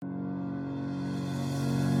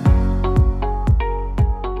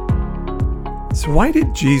So why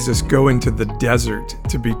did Jesus go into the desert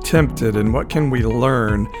to be tempted, and what can we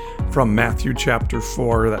learn from Matthew chapter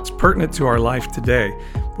 4 that's pertinent to our life today?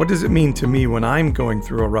 What does it mean to me when I'm going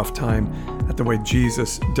through a rough time at the way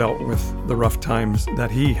Jesus dealt with the rough times that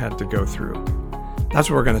he had to go through? That's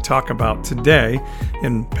what we're going to talk about today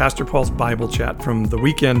in Pastor Paul's Bible Chat from the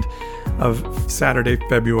weekend of Saturday,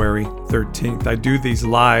 February 13th. I do these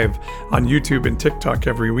live on YouTube and TikTok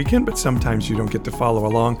every weekend, but sometimes you don't get to follow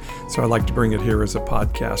along, so I like to bring it here as a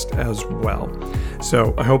podcast as well.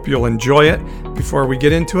 So I hope you'll enjoy it. Before we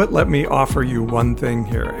get into it, let me offer you one thing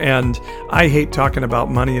here. And I hate talking about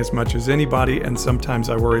money as much as anybody, and sometimes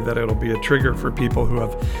I worry that it'll be a trigger for people who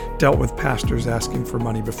have dealt with pastors asking for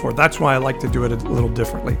money before. That's why I like to do it a little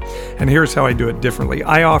differently. And here's how I do it differently.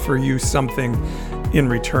 I offer you something in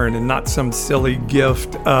return, and not some silly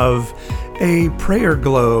gift of a prayer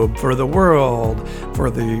globe for the world for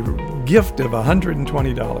the gift of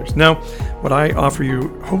 $120. No, what I offer you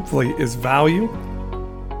hopefully is value.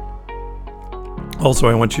 Also,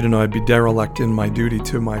 I want you to know I'd be derelict in my duty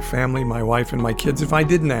to my family, my wife, and my kids if I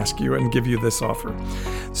didn't ask you and give you this offer.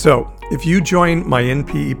 So, if you join my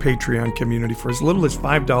NPE Patreon community for as little as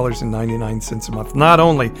 $5.99 a month, not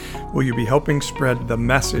only will you be helping spread the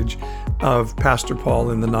message of Pastor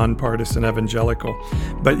Paul in the Nonpartisan Evangelical,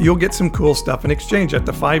 but you'll get some cool stuff in exchange. At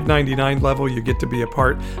the $5.99 level, you get to be a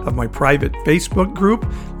part of my private Facebook group.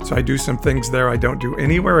 So I do some things there I don't do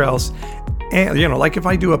anywhere else. And, like if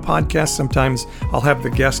I do a podcast, sometimes I'll have the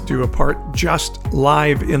guest do a part just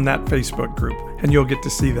live in that Facebook group. And you'll get to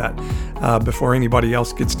see that before anybody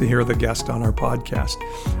else gets to hear the guest on our podcast.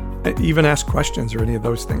 Even ask questions or any of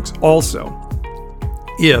those things. Also,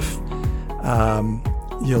 if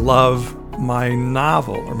you love my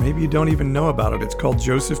novel, or maybe you don't even know about it, it's called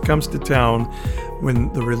Joseph Comes to Town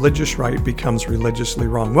When the Religious Right Becomes Religiously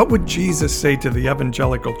Wrong. What would Jesus say to the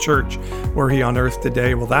evangelical church were he on earth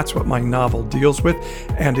today? Well, that's what my novel deals with.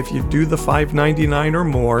 And if you do the $5.99 or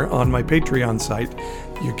more on my Patreon site,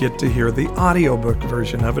 you get to hear the audiobook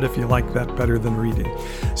version of it if you like that better than reading.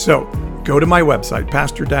 So go to my website,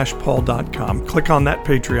 pastor-paul.com, click on that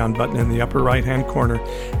Patreon button in the upper right-hand corner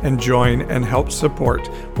and join and help support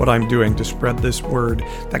what I'm doing to spread this word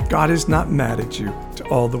that God is not mad at you to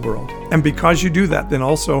all the world. And because you do that, then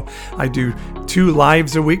also I do 2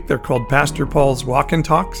 lives a week. They're called Pastor Paul's Walk and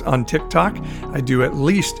Talks on TikTok. I do at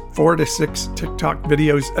least 4 to 6 TikTok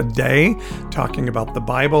videos a day talking about the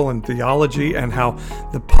Bible and theology and how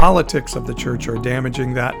the politics of the church are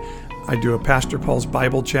damaging that. I do a Pastor Paul's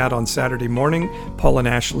Bible Chat on Saturday morning, Paul and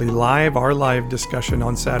Ashley Live, our live discussion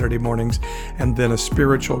on Saturday mornings, and then a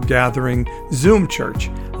spiritual gathering Zoom church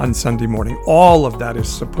on Sunday morning. All of that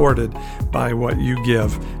is supported by what you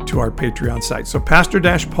give to our Patreon site. So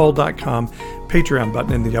pastor-paul.com, Patreon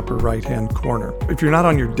button in the upper right-hand corner. If you're not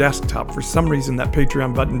on your desktop, for some reason that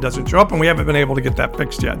Patreon button doesn't show up, and we haven't been able to get that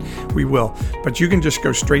fixed yet. We will. But you can just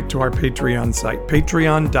go straight to our Patreon site,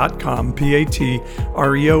 patreon.com,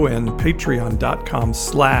 Patreon,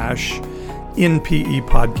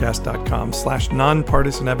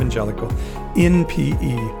 patreon.com/npepodcast.com/nonpartisan evangelical,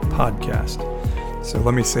 NPE podcast. So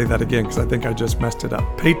let me say that again because I think I just messed it up.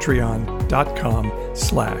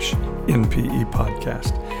 Patreon.com/NPE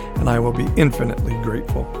podcast. And I will be infinitely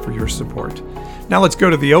grateful for your support. Now let's go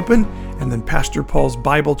to the open and then Pastor Paul's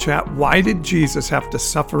Bible Chat. Why did Jesus have to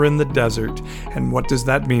suffer in the desert? And what does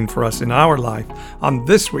that mean for us in our life on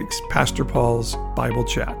this week's Pastor Paul's Bible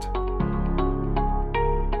Chat?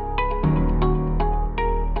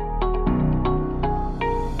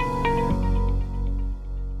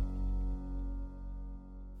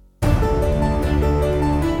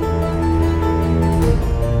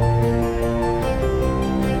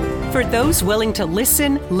 For those willing to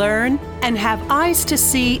listen, learn, and have eyes to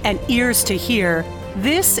see and ears to hear,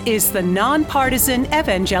 this is the Nonpartisan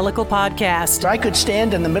Evangelical Podcast. I could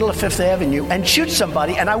stand in the middle of Fifth Avenue and shoot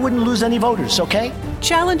somebody and I wouldn't lose any voters, okay?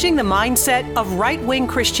 Challenging the mindset of right-wing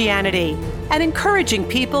Christianity and encouraging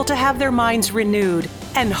people to have their minds renewed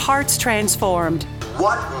and hearts transformed.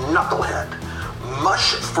 What knucklehead,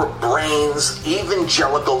 mush for brains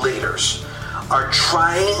evangelical leaders are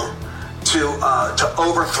trying to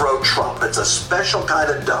overthrow Trump. It's a special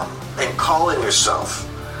kind of dumb. And calling yourself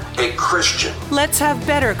a Christian. Let's have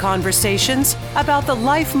better conversations about the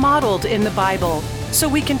life modeled in the Bible so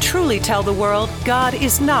we can truly tell the world God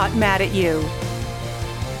is not mad at you.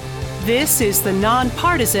 This is the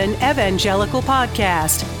Nonpartisan Evangelical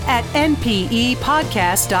Podcast at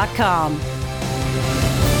npepodcast.com.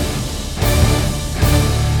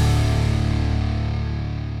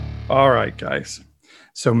 All right, guys.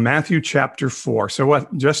 So Matthew chapter 4. So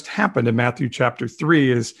what just happened in Matthew chapter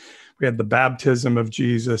 3 is we had the baptism of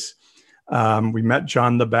Jesus. We met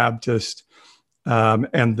John the Baptist,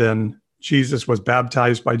 and then Jesus was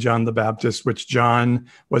baptized by John the Baptist, which John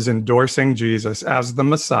was endorsing Jesus as the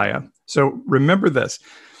Messiah. So remember this.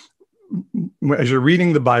 As you're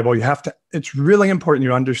reading the Bible, it's really important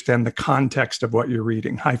you understand the context of what you're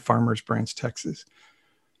reading. Hi, Farmers Branch, Texas.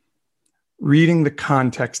 Reading the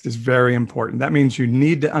context is very important. That means you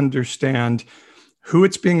need to understand who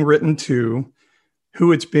it's being written to,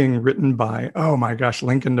 who it's being written by. Oh my gosh,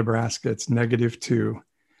 Lincoln, Nebraska, it's -2.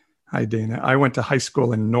 Hi, Dana. I went to high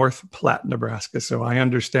school in North Platte, Nebraska, so I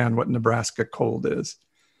understand what Nebraska cold is.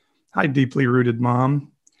 Hi, deeply rooted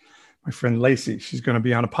mom. My friend Lacey, she's going to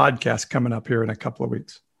be on a podcast coming up here in a couple of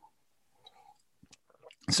weeks.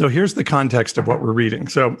 So here's the context of what we're reading.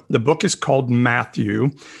 So the book is called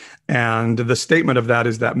Matthew, and the statement of that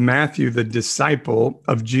is that Matthew, the disciple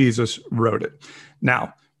of Jesus, wrote it.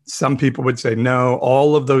 Now, some people would say, no,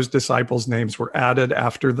 all of those disciples' names were added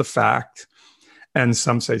after the fact. And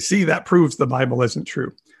some say, see, that proves the Bible isn't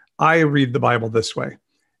true. I read the Bible this way.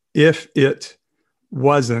 If it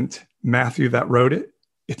wasn't Matthew that wrote it,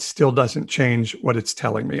 it still doesn't change what it's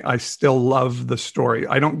telling me. I still love the story.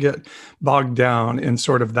 I don't get bogged down in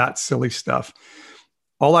sort of that silly stuff.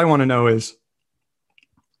 All I want to know is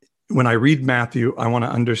when I read Matthew, I want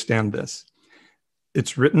to understand this.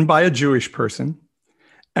 It's written by a Jewish person,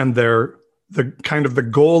 and the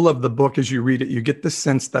goal of the book as you read it, you get the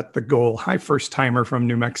sense that the goal, hi, first timer from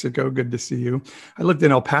New Mexico, good to see you. I lived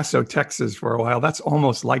in El Paso, Texas for a while. That's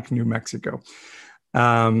almost like New Mexico.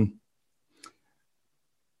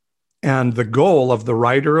 And the goal of the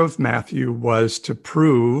writer of Matthew was to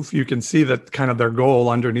prove, you can see that kind of their goal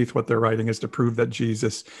underneath what they're writing is to prove that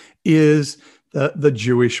Jesus is the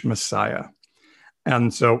Jewish Messiah.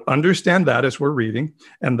 And so understand that as we're reading,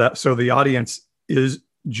 and that so the audience is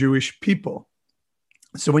Jewish people.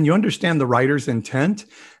 So when you understand the writer's intent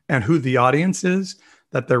and who the audience is,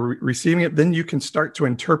 that they're receiving it, then you can start to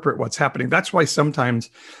interpret what's happening. That's why sometimes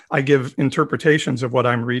I give interpretations of what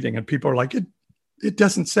I'm reading, and people are like, it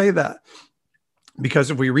doesn't say that.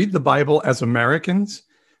 Because if we read the Bible as Americans,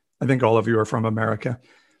 I think all of you are from America,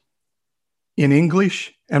 in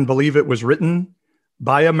English, and believe it was written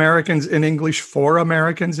by Americans in English for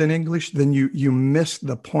Americans in English, then you miss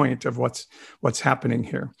the point of what's happening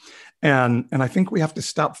here. And I think we have to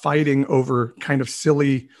stop fighting over kind of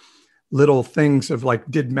silly little things of like,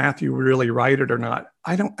 did Matthew really write it or not?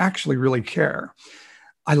 I don't actually really care.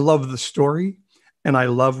 I love the story, and I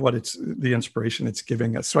love the inspiration it's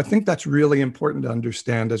giving us. So I think that's really important to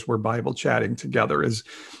understand as we're Bible chatting together is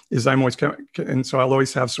I'm always, and so I'll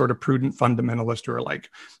always have sort of prudent fundamentalists who are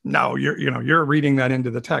like, no, you're reading that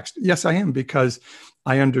into the text. Yes, I am, because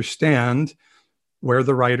I understand where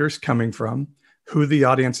the writer's coming from, who the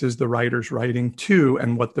audience is the writer's writing to,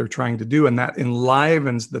 and what they're trying to do. And that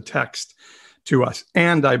enlivens the text to us.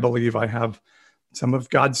 And I believe I have some of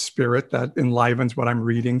God's Spirit that enlivens what I'm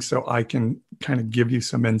reading, so I can kind of give you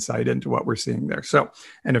some insight into what we're seeing there. So,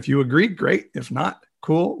 and if you agree, great. If not,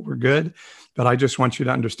 cool, we're good. But I just want you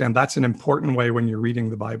to understand that's an important way when you're reading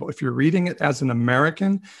the Bible. If you're reading it as an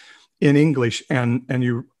American in English and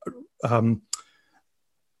you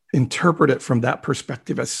interpret it from that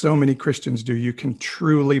perspective, as so many Christians do, you can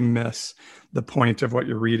truly miss the point of what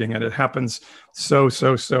you're reading. And it happens so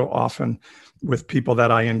often with people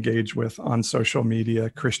that I engage with on social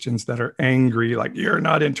media, Christians that are angry, like, you're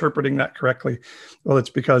not interpreting that correctly. Well,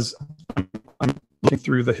 it's because I'm looking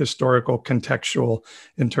through the historical contextual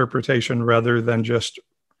interpretation rather than just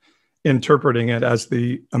interpreting it as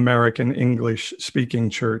the American English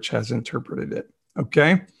speaking church has interpreted it.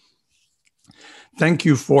 Okay. Thank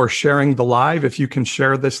you for sharing the live. If you can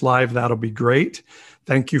share this live, that'll be great.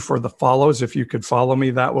 Thank you for the follows. If you could follow me,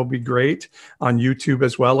 that will be great. On YouTube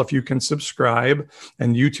as well, if you can subscribe.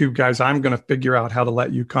 And YouTube guys, I'm going to figure out how to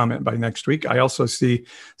let you comment by next week. I also see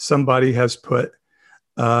somebody has put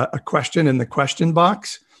a question in the question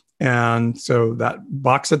box. And so that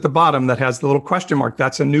box at the bottom that has the little question mark,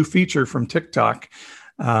 that's a new feature from TikTok.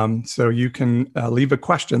 So you can leave a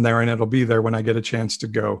question there, and it'll be there when I get a chance to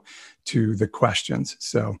go to the questions.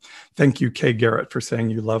 So thank you, Kay Garrett, for saying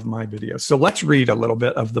you love my video. So let's read a little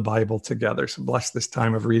bit of the Bible together. So bless this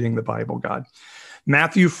time of reading the Bible, God.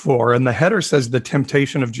 Matthew 4, and the header says the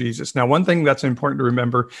temptation of Jesus. Now, one thing that's important to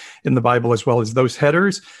remember in the Bible as well is those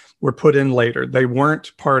headers were put in later. They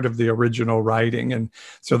weren't part of the original writing. And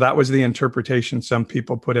so that was the interpretation some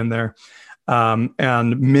people put in there.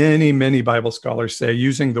 And many Bible scholars say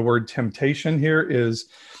using the word temptation here is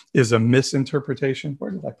a misinterpretation.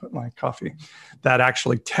 Where did I put my coffee? That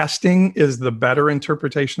actually testing is the better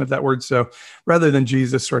interpretation of that word. So rather than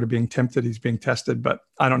Jesus sort of being tempted, he's being tested. But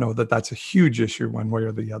I don't know that that's a huge issue one way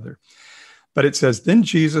or the other. But it says, then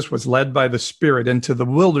Jesus was led by the Spirit into the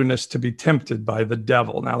wilderness to be tempted by the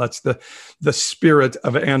devil. Now that's the spirit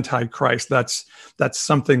of Antichrist. That's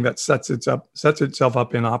something that sets itself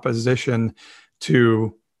up in opposition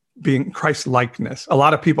to being Christ-likeness. A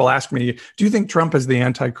lot of people ask me, do you think Trump is the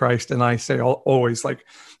Antichrist? And I say always, like,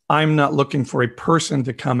 I'm not looking for a person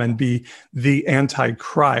to come and be the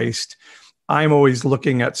Antichrist. I'm always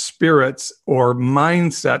looking at spirits or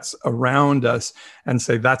mindsets around us and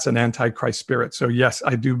say that's an Antichrist spirit. So yes,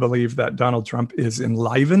 I do believe that Donald Trump is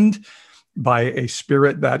enlivened by a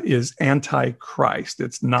spirit that is Antichrist.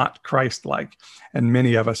 It's not Christ-like. And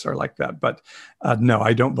many of us are like that. But no,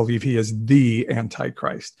 I don't believe he is the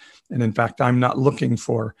Antichrist. And in fact, I'm not looking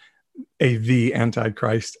for the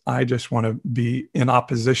Antichrist. I just want to be in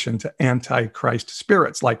opposition to Antichrist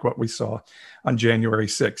spirits, like what we saw on January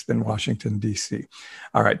 6th in Washington, D.C.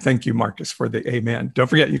 All right. Thank you, Marcus, for the amen. Don't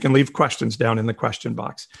forget, you can leave questions down in the question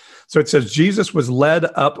box. So it says, Jesus was led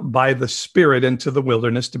up by the Spirit into the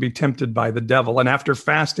wilderness to be tempted by the devil. And after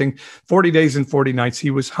fasting 40 days and 40 nights,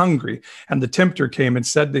 he was hungry. And the tempter came and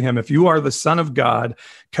said to him, if you are the Son of God,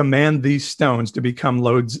 command these stones to become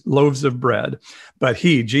loaves of bread. But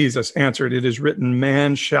he, Jesus, answered, it is written,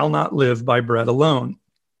 man shall not live by bread alone,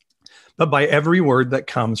 but by every word that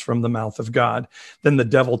comes from the mouth of God. Then the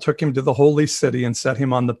devil took him to the holy city and set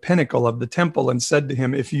him on the pinnacle of the temple and said to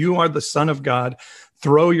him, if you are the Son of God,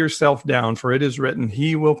 throw yourself down, for it is written,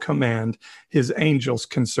 he will command his angels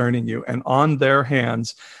concerning you, and on their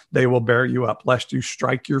hands they will bear you up, lest you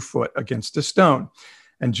strike your foot against a stone.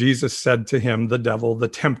 And Jesus said to him, the devil, the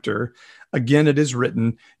tempter, again it is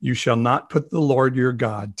written, you shall not put the Lord your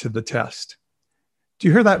God to the test. Do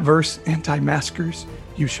you hear that verse, anti-maskers?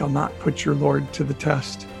 You shall not put your Lord to the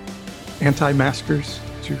test. Anti-maskers,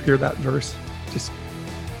 do you hear that verse? Just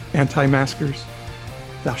anti-maskers.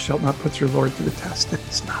 Thou shalt not put your Lord to the test.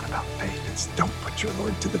 It's not about faith. It's don't put your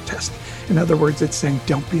Lord to the test. In other words, it's saying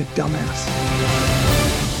don't be a dumbass.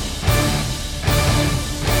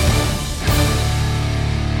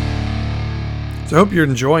 So I hope you're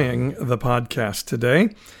enjoying the podcast today.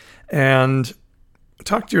 And I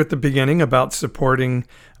talked to you at the beginning about supporting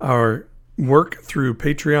our work through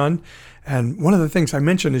Patreon. And one of the things I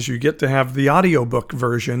mentioned is you get to have the audiobook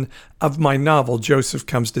version of my novel, Joseph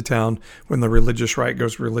Comes to Town When the Religious Right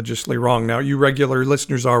Goes Religiously Wrong. Now, you regular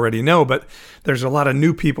listeners already know, but there's a lot of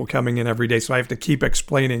new people coming in every day, so I have to keep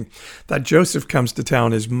explaining that Joseph Comes to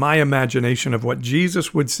Town is my imagination of what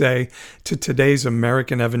Jesus would say to today's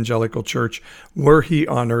American evangelical church were he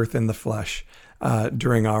on earth in the flesh.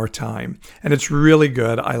 During our time. And it's really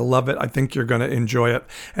good. I love it. I think you're going to enjoy it.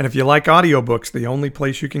 And if you like audiobooks, the only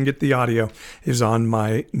place you can get the audio is on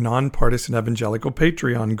my Nonpartisan Evangelical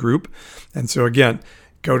Patreon group. And so again,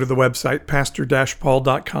 go to the website,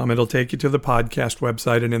 pastor-paul.com. It'll take you to the podcast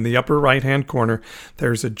website. And in the upper right-hand corner,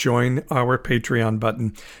 there's a Join Our Patreon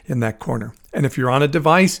button in that corner. And if you're on a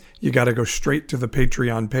device, you got to go straight to the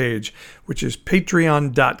Patreon page, which is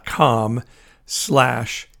patreon.com/NPE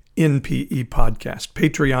podcast,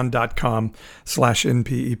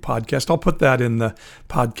 patreon.com/NPE podcast. I'll put that in the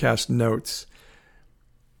podcast notes.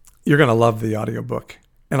 You're going to love the audiobook.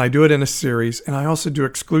 And I do it in a series. And I also do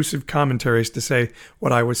exclusive commentaries to say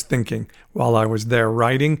what I was thinking while I was there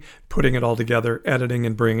writing, putting it all together, editing,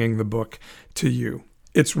 and bringing the book to you.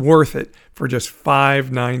 It's worth it for just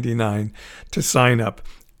 $5.99 to sign up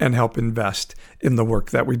and help invest in the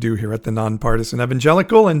work that we do here at the Nonpartisan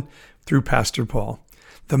Evangelical and through Pastor Paul.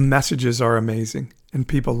 The messages are amazing, and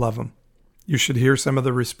people love them. You should hear some of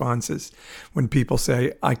the responses when people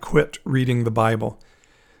say, I quit reading the Bible,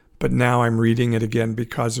 but now I'm reading it again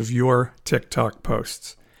because of your TikTok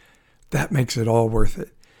posts. That makes it all worth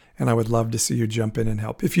it, and I would love to see you jump in and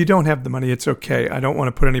help. If you don't have the money, it's okay. I don't want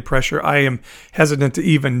to put any pressure. I am hesitant to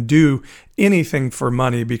even do anything for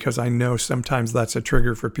money because I know sometimes that's a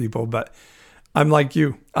trigger for people, but I'm like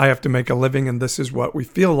you. I have to make a living, and this is what we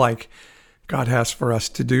feel like God has for us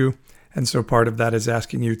to do. And so part of that is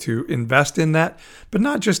asking you to invest in that, but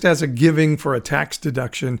not just as a giving for a tax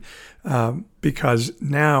deduction, because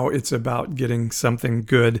now it's about getting something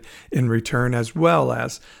good in return as well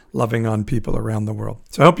as loving on people around the world.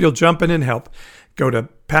 So I hope you'll jump in and help. Go to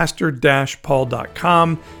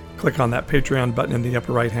pastor-paul.com, click on that Patreon button in the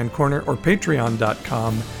upper right-hand corner, or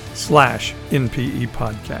patreon.com/NPE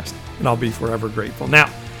podcast. And I'll be forever grateful. Now,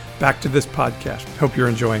 back to this podcast. Hope you're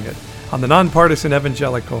enjoying it on the Nonpartisan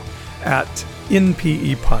Evangelical at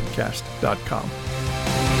npepodcast.com.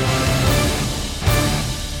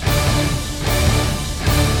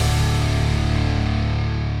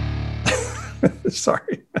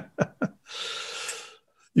 Sorry.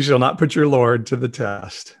 You shall not put your Lord to the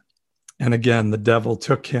test. And again, the devil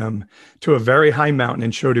took him to a very high mountain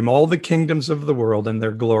and showed him all the kingdoms of the world and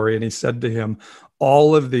their glory. And he said to him,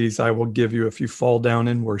 all of these I will give you if you fall down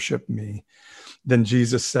and worship me. Then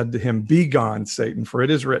Jesus said to him, begone, Satan, for it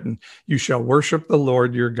is written, you shall worship the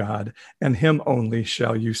Lord your God, and him only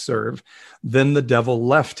shall you serve. Then the devil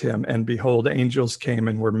left him, and behold, angels came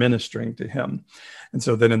and were ministering to him. And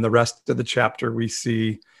so then in the rest of the chapter, we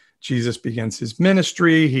see Jesus begins his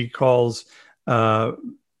ministry. He calls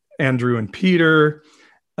Andrew and Peter.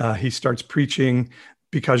 He starts preaching.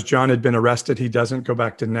 Because John had been arrested, he doesn't go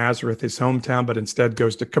back to Nazareth, his hometown, but instead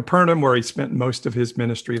goes to Capernaum, where he spent most of his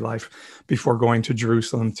ministry life before going to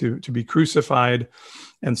Jerusalem to be crucified.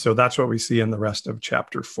 And so that's what we see in the rest of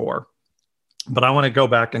chapter 4. But I want to go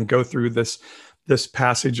back and go through this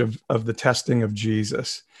passage of the testing of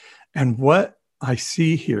Jesus. And what I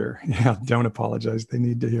see here, don't apologize, they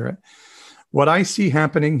need to hear it. What I see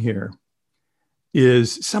happening here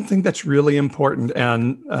is something that's really important,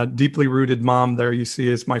 and a deeply rooted mom there you see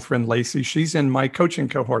is my friend Lacey. She's in my coaching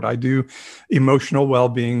cohort. I do emotional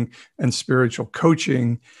well-being and spiritual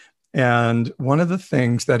coaching. And one of the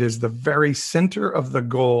things that is the very center of the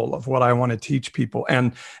goal of what I want to teach people,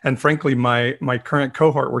 and frankly, my current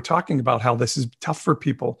cohort, we're talking about how this is tough for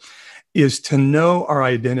people, is to know our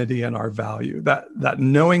identity and our value. That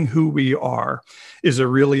knowing who we are is a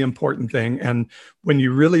really important thing. And when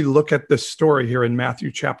you really look at this story here in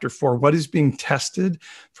Matthew chapter 4, what is being tested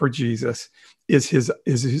for Jesus is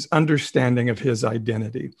his understanding of his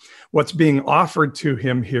identity. What's being offered to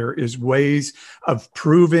him here is ways of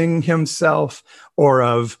proving himself or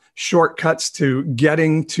of shortcuts to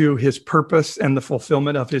getting to his purpose and the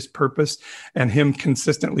fulfillment of his purpose, and him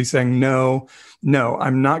consistently saying, no,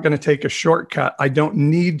 I'm not going to take a shortcut. I don't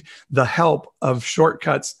need the help of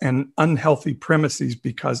shortcuts and unhealthy premises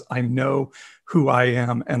because I know who I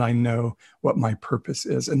am and I know what my purpose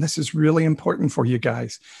is. And this is really important for you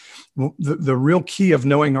guys. The real key of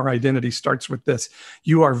knowing our identity starts with this.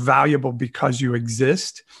 You are valuable because you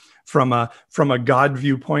exist. From a God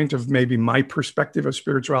viewpoint of maybe my perspective of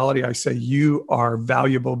spirituality, I say you are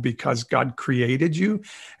valuable because God created you,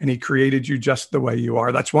 and he created you just the way you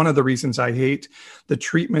are. That's one of the reasons I hate the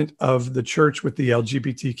treatment of the church with the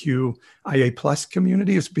LGBTQIA plus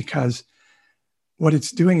community, is because what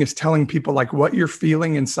it's doing is telling people like what you're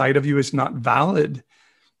feeling inside of you is not valid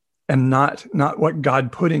and not what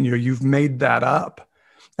God put in you. You've made that up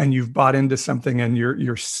and you've bought into something and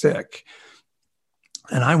you're sick.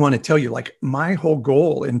 And I want to tell you, like, my whole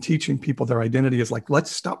goal in teaching people their identity is like,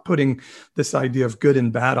 let's stop putting this idea of good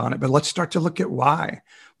and bad on it, but let's start to look at why.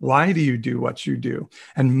 Why do you do what you do?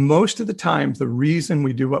 And most of the time, the reason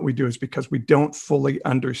we do what we do is because we don't fully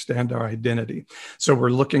understand our identity. So we're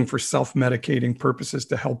looking for self-medicating purposes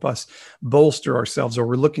to help us bolster ourselves, or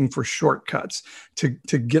we're looking for shortcuts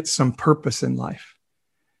to get some purpose in life.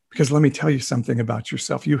 Because let me tell you something about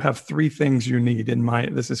yourself. You have 3 things you need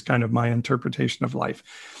this is kind of my interpretation of life.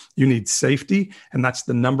 You need safety, and that's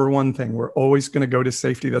the number one thing. We're always going to go to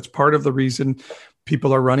safety. That's part of the reason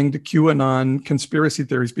people are running to QAnon conspiracy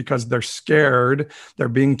theories, because they're scared. They're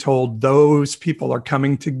being told those people are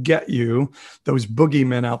coming to get you. Those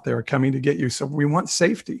boogeymen out there are coming to get you. So we want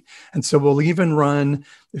safety. And so we'll even run,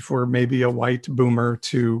 if we're maybe a white boomer,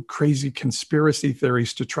 to crazy conspiracy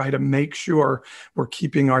theories to try to make sure we're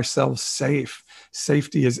keeping ourselves safe.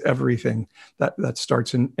 Safety is everything. That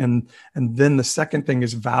starts and then the second thing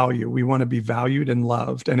is value. We want to be valued and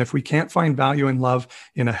loved. And if we can't find value and love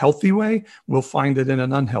in a healthy way, we'll find it in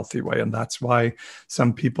an unhealthy way. And that's why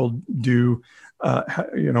some people do will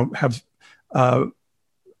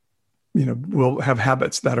have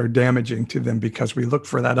habits that are damaging to them, because we look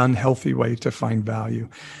for that unhealthy way to find value.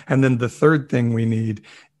 And then the third thing we need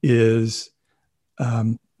is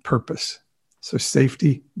purpose. So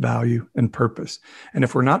safety, value, and purpose. And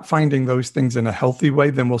if we're not finding those things in a healthy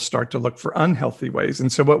way, then we'll start to look for unhealthy ways.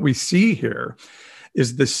 And so what we see here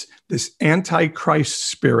is this antichrist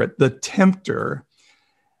spirit, the tempter,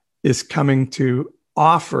 is coming to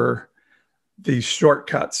offer these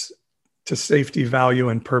shortcuts to safety, value,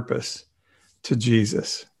 and purpose to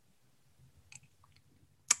Jesus.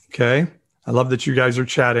 Okay? I love that you guys are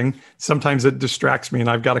chatting. Sometimes it distracts me, and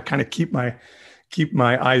I've got to kind of keep my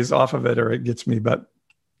eyes off of it, or it gets me. But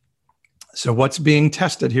so what's being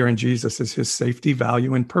tested here in Jesus is his safety,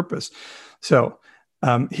 value, and purpose. So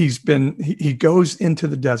he goes into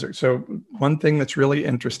the desert. So one thing that's really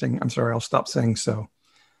interesting, I'm sorry, I'll stop saying so.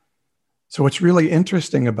 So what's really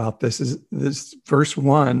interesting about this is this verse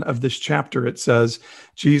 1 of this chapter. It says,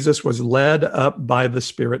 Jesus was led up by the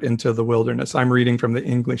Spirit into the wilderness. I'm reading from the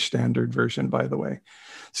English Standard Version, by the way.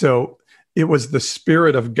 So it was the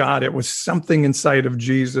Spirit of God. It was something inside of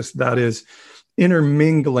Jesus that is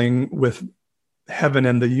intermingling with heaven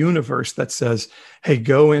and the universe that says, hey,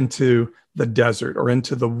 go into the desert or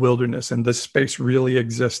into the wilderness. And this space really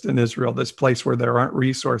exists in Israel, this place where there aren't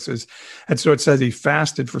resources. And so it says he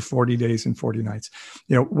fasted for 40 days and 40 nights.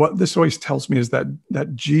 What this always tells me is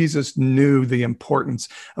that Jesus knew the importance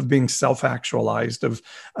of being self-actualized, of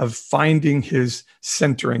finding his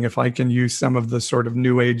centering. If I can use some of the sort of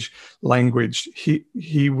New Age language,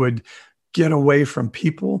 he would get away from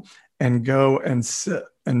people and go and sit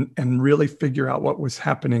and really figure out what was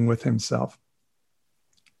happening with himself.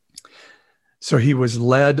 So he was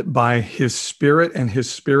led by his Spirit, and his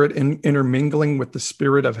Spirit intermingling with the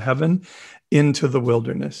Spirit of heaven into the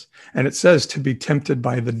wilderness. And it says to be tempted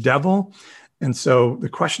by the devil. And so the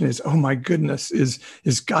question is, oh my goodness, is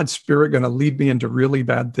God's Spirit going to lead me into really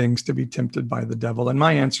bad things to be tempted by the devil? And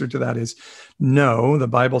my answer to that is no. The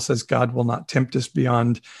Bible says God will not tempt us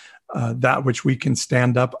beyond that which we can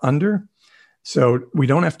stand up under. So we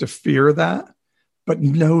don't have to fear that. But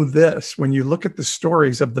know this, when you look at the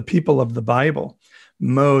stories of the people of the Bible,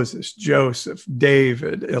 Moses, Joseph,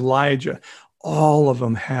 David, Elijah, all of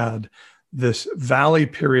them had this valley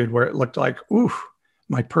period where it looked like, ooh,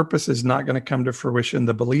 my purpose is not going to come to fruition.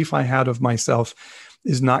 The belief I had of myself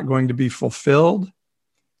is not going to be fulfilled.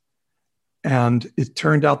 And it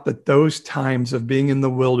turned out that those times of being in the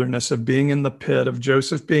wilderness, of being in the pit, of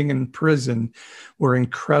Joseph being in prison, were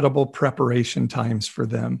incredible preparation times for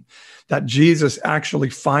them. That Jesus actually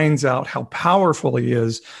finds out how powerful he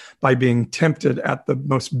is by being tempted at the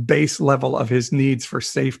most base level of his needs for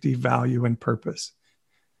safety, value, and purpose.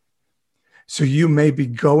 So you may be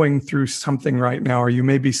going through something right now, or you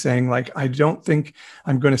may be saying, like, I don't think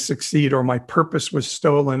I'm going to succeed, or my purpose was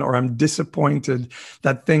stolen, or I'm disappointed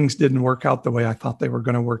that things didn't work out the way I thought they were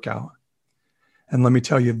going to work out. And let me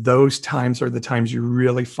tell you, those times are the times you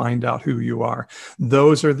really find out who you are.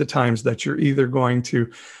 Those are the times that you're either going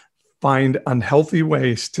to find unhealthy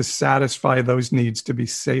ways to satisfy those needs to be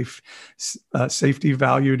safe, safety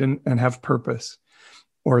valued, and have purpose,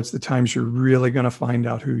 or it's the times you're really going to find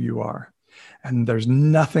out who you are. And there's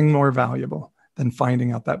nothing more valuable than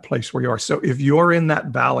finding out that place where you are. So if you're in that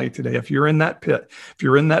valley today, if you're in that pit, if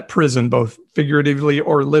you're in that prison, both figuratively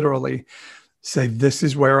or literally, say, this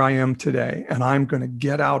is where I am today, and I'm going to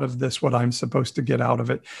get out of this what I'm supposed to get out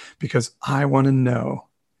of it, because I want to know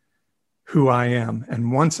who I am.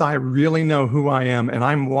 And once I really know who I am and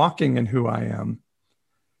I'm walking in who I am,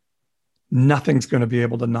 nothing's going to be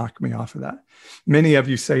able to knock me off of that. Many of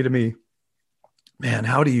you say to me, man,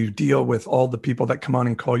 how do you deal with all the people that come on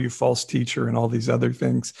and call you false teacher and all these other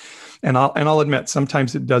things? And I'll admit,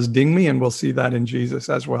 sometimes it does ding me, and we'll see that in Jesus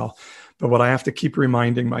as well. But what I have to keep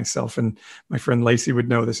reminding myself, and my friend Lacey would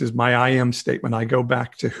know this, is my I am statement. I go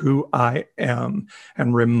back to who I am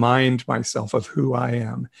and remind myself of who I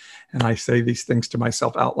am. And I say these things to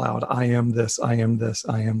myself out loud. I am this, I am this,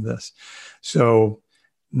 I am this. So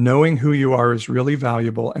knowing who you are is really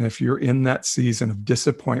valuable. And if you're in that season of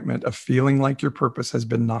disappointment, of feeling like your purpose has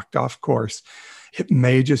been knocked off course, it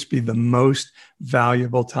may just be the most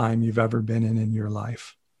valuable time you've ever been in your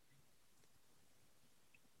life.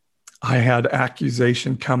 I had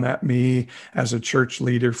accusation come at me as a church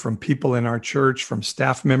leader from people in our church, from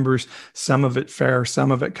staff members, some of it fair, some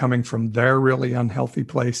of it coming from their really unhealthy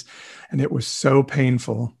place. And it was so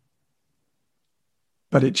painful.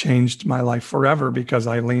 But it changed my life forever, because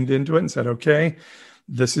I leaned into it and said, okay,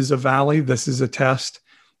 this is a valley. This is a test.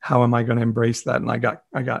 How am I going to embrace that? And I got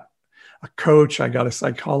a coach, I got a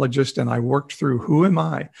psychologist, and I worked through, who am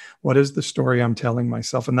I? What is the story I'm telling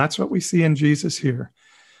myself? And that's what we see in Jesus here.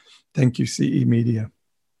 Thank you, CE Media.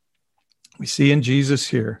 We see in Jesus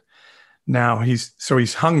here. Now he's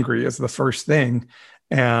hungry is the first thing.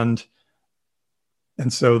 And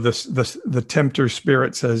so the tempter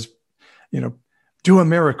spirit says, do a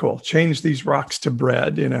miracle, change these rocks to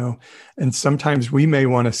bread, and sometimes we may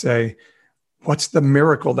want to say, what's the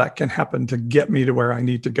miracle that can happen to get me to where I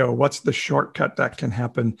need to go? What's the shortcut that can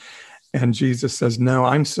happen? And Jesus says, no,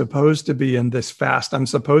 I'm supposed to be in this fast. I'm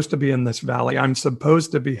supposed to be in this valley. I'm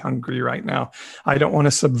supposed to be hungry right now. I don't want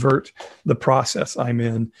to subvert the process I'm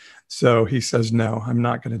in. So he says, no, I'm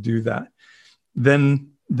not going to do that.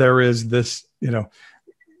 Then there is this,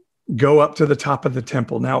 go up to the top of the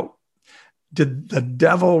temple. Now, did the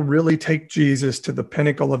devil really take Jesus to the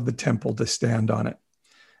pinnacle of the temple to stand on it?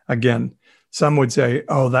 Again, some would say,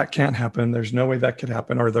 oh, that can't happen. There's no way that could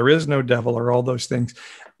happen, or there is no devil, or all those things.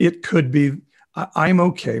 It could be. I'm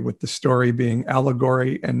okay with the story being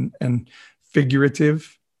allegory and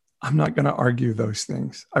figurative. I'm not going to argue those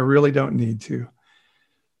things. I really don't need to.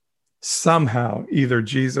 somehow either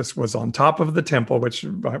Jesus was on top of the temple, which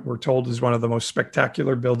we're told is one of the most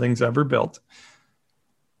spectacular buildings ever built,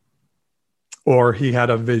 or he had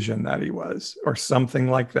a vision that he was, or something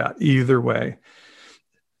like that. Either way.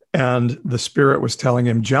 And the Spirit was telling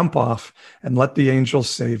him, jump off and let the angels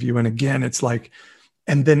save you. And again, it's like,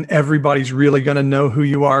 and then everybody's really going to know who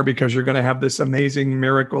you are because you're going to have this amazing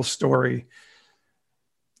miracle story.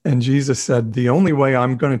 And Jesus said, the only way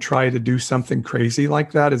I'm going to try to do something crazy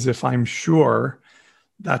like that is if I'm sure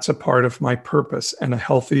that's a part of my purpose and a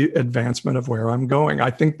healthy advancement of where I'm going.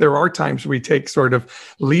 I think there are times we take sort of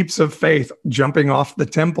leaps of faith, jumping off the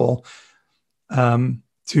temple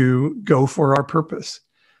to go for our purpose.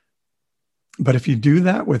 But if you do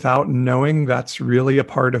that without knowing that's really a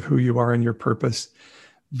part of who you are and your purpose,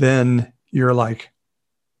 then you're like,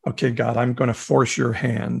 okay, God, I'm going to force your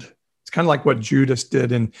hand. It's kind of like what Judas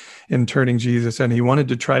did in turning Jesus, and he wanted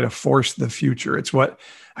to try to force the future. It's what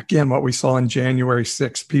we saw on January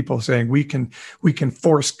 6th, people saying we can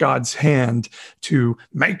force God's hand to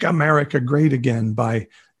make America great again by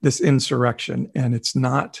this insurrection. And it's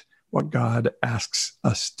not what God asks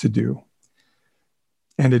us to do.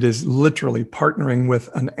 And it is literally partnering with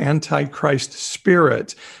an antichrist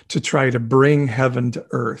spirit to try to bring heaven to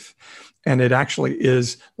earth. And it actually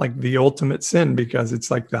is like the ultimate sin, because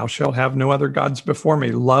it's like, thou shalt have no other gods before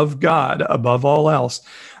me. Love God above all else.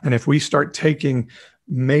 And if we start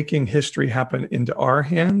making history happen into our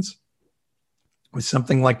hands with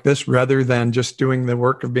something like this, rather than just doing the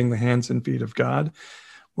work of being the hands and feet of God,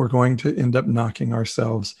 we're going to end up knocking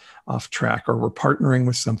ourselves off track, or we're partnering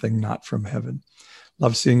with something not from heaven.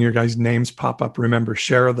 Love seeing your guys' names pop up. Remember,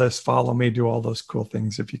 share this, follow me, do all those cool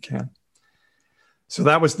things if you can. So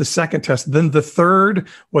that was the second test. Then the third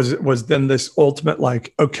was then this ultimate,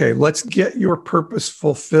 like, okay, let's get your purpose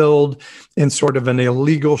fulfilled in sort of an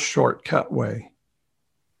illegal shortcut way.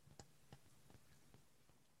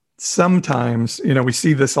 Sometimes, we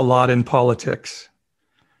see this a lot in politics.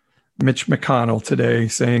 Mitch McConnell today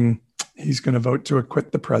saying he's going to vote to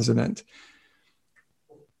acquit the president.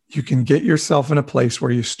 You can get yourself in a place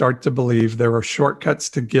where you start to believe there are shortcuts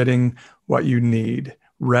to getting what you need,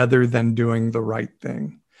 rather than doing the right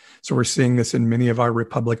thing. So we're seeing this in many of our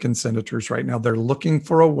Republican senators right now. They're looking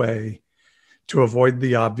for a way to avoid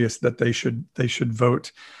the obvious, that they should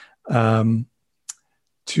vote to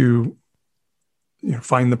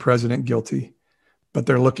find the president guilty, but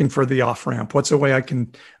they're looking for the off-ramp. What's a way I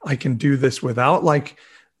can do this without like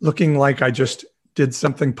looking like I just did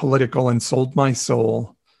something political and sold my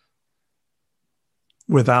soul,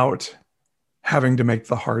 without having to make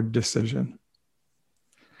the hard decision.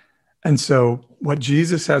 And so what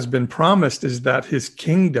Jesus has been promised is that his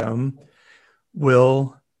kingdom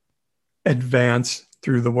will advance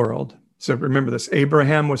through the world. So remember this,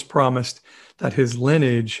 Abraham was promised that his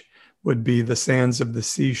lineage would be the sands of the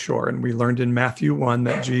seashore. And we learned in Matthew 1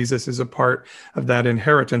 that Jesus is a part of that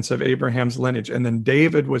inheritance of Abraham's lineage. And then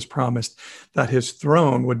David was promised that his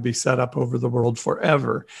throne would be set up over the world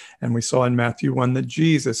forever. And we saw in Matthew 1 that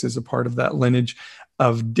Jesus is a part of that lineage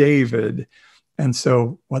of David. And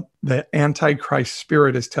so what the Antichrist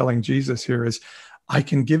spirit is telling Jesus here is, I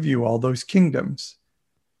can give you all those kingdoms.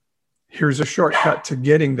 Here's a shortcut to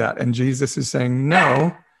getting that. And Jesus is saying,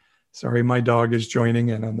 no. Sorry, my dog is joining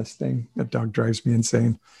in on this thing. That dog drives me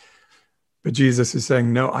insane. But Jesus is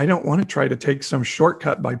saying, no, I don't want to try to take some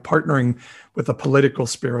shortcut by partnering with a political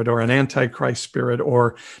spirit or an antichrist spirit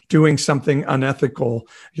or doing something unethical.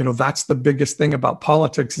 That's the biggest thing about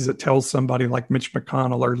politics, is it tells somebody like Mitch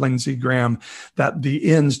McConnell or Lindsey Graham that the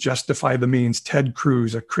ends justify the means. Ted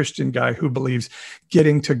Cruz, a Christian guy who believes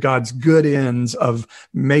getting to God's good ends of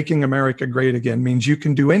making America great again means you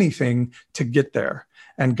can do anything to get there.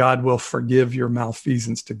 And God will forgive your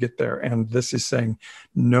malfeasance to get there. And this is saying,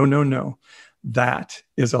 no, no, no, that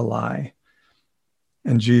is a lie.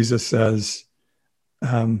 And Jesus says,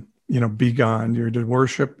 be gone. You're to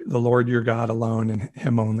worship the Lord your God alone, and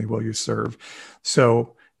him only will you serve.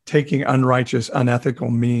 So taking unrighteous,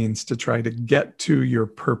 unethical means to try to get to your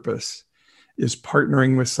purpose is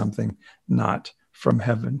partnering with something not from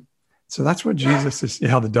heaven. So that's what Jesus is.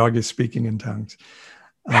 Yeah, the dog is speaking in tongues.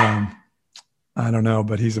 I don't know,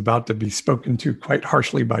 but he's about to be spoken to quite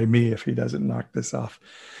harshly by me if he doesn't knock this off.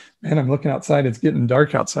 Man, I'm looking outside. It's getting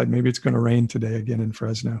dark outside. Maybe it's going to rain today again in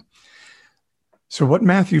Fresno. So what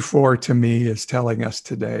Matthew 4 to me is telling us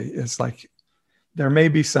today is like, there may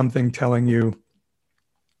be something telling you,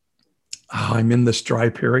 I'm in this dry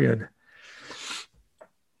period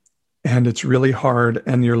and it's really hard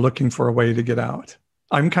and you're looking for a way to get out.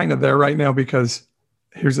 I'm kind of there right now because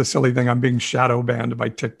here's a silly thing. I'm being shadow banned by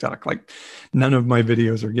TikTok. Like none of my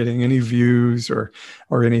videos are getting any views or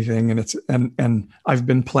anything. And I've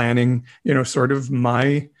been planning, sort of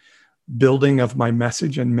my building of my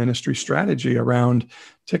message and ministry strategy around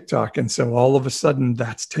TikTok. And so all of a sudden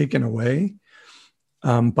that's taken away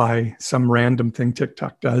by some random thing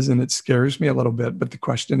TikTok does. And it scares me a little bit. But the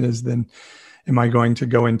question is then, am I going to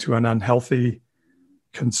go into an unhealthy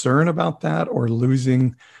concern about that or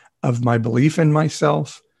losing of my belief in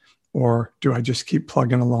myself? Or do I just keep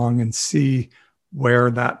plugging along and see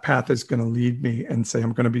where that path is going to lead me and say,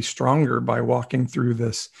 I'm going to be stronger by walking through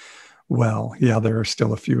this? Well, yeah, there are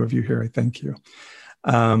still a few of you here. I thank you.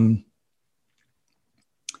 And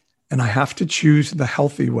I have to choose the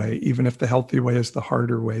healthy way, even if the healthy way is the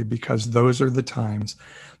harder way, because those are the times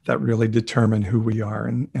that really determine who we are.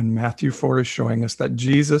 And Matthew 4 is showing us that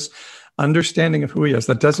Jesus, understanding of who he is,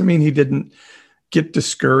 that doesn't mean he didn't get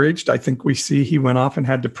discouraged. I think we see he went off and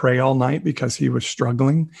had to pray all night because he was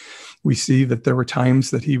struggling. We see that there were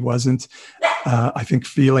times that he wasn't, I think,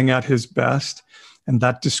 feeling at his best, and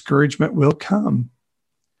that discouragement will come.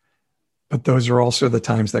 But those are also the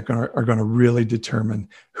times that are going to really determine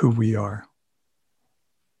who we are.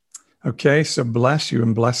 Okay, so bless you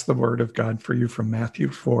and bless the word of God for you from Matthew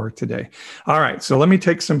 4 today. All right, so let me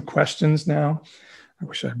take some questions now. I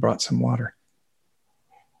wish I brought some water.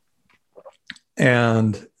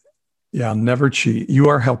 And yeah, never cheat. You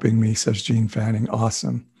are helping me, says Jean Fanning.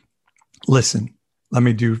 Awesome. Listen, let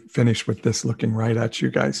me finish with this, looking right at you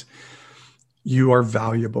guys. You are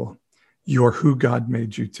valuable. You're who God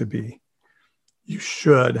made you to be. You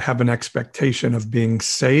should have an expectation of being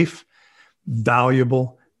safe,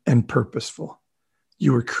 valuable, and purposeful.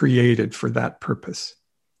 You were created for that purpose.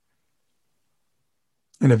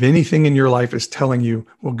 And if anything in your life is telling you,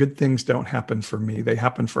 well, good things don't happen for me, they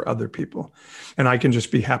happen for other people, and I can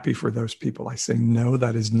just be happy for those people, I say, no,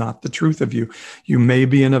 that is not the truth of you. You may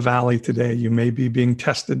be in a valley today. You may be being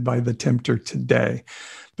tested by the tempter today,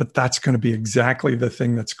 but that's going to be exactly the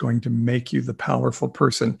thing that's going to make you the powerful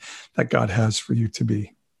person that God has for you to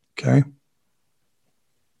be. Okay?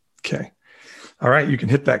 Okay. All right. You can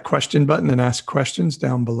hit that question button and ask questions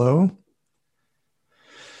down below.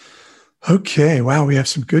 Okay. Wow. We have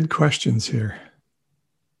some good questions here.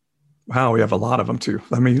 Wow. We have a lot of them too.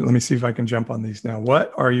 Let me see if I can jump on these now.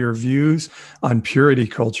 What are your views on purity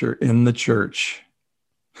culture in the church?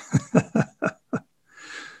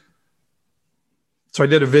 So I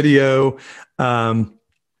did a video.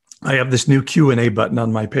 I have this new Q&A button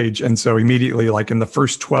on my page. And so immediately, like in the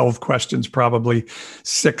first 12 questions, probably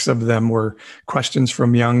 6 of them were questions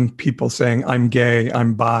from young people saying, I'm gay,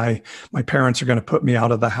 I'm bi, my parents are going to put me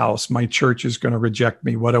out of the house, my church is going to reject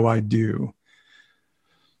me, what do I do?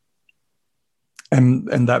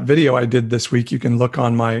 And that video I did this week, you can look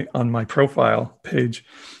on my profile page,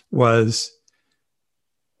 was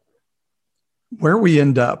where we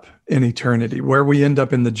end up in eternity, where we end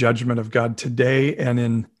up in the judgment of God today and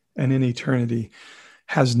in eternity,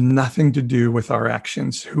 has nothing to do with our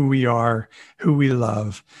actions, who we are, who we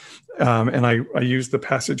love. And I used the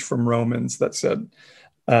passage from Romans that said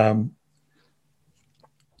that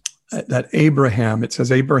Abraham, it says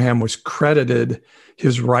Abraham was credited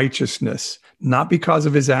his righteousness, not because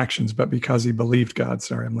of his actions, but because he believed God.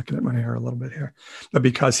 Sorry, I'm looking at my hair a little bit here. But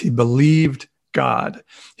because he believed God.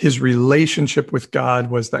 His relationship with God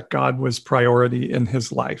was that God was priority in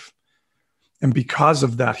his life. And because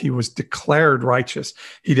of that, he was declared righteous.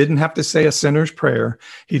 He didn't have to say a sinner's prayer.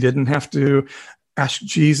 He didn't have to ask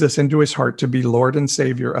Jesus into his heart to be Lord and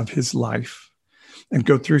Savior of his life and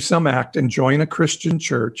go through some act and join a Christian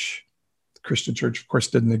church. The Christian church, of course,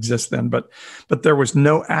 didn't exist then, but there was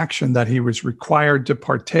no action that he was required to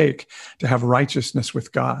partake to have righteousness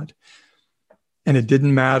with God. And it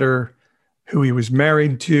didn't matter who he was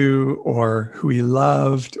married to or who he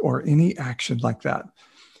loved or any action like that.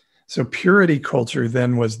 So purity culture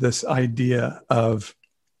then was this idea of,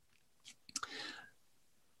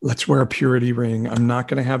 let's wear a purity ring. I'm not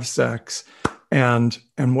going to have sex. And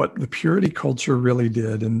what the purity culture really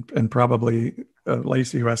did, and probably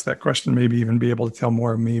Lacey, who asked that question, maybe even be able to tell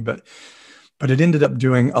more of me, but it ended up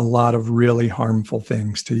doing a lot of really harmful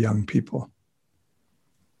things to young people.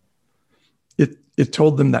 It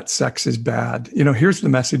told them that sex is bad. You know, here's the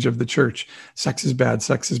message of the church. Sex is bad,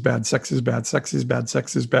 sex is bad, sex is bad, sex is bad,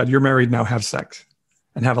 sex is bad. You're married now, have sex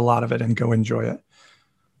and have a lot of it and go enjoy it.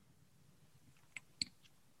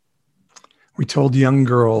 We told young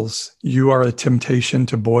girls, you are a temptation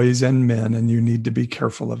to boys and men, and you need to be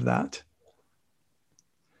careful of that.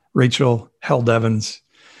 Rachel Held Evans,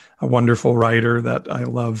 a wonderful writer that I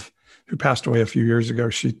love who passed away a few years ago,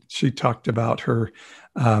 she talked about her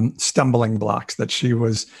stumbling blocks, that she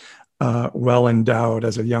was well endowed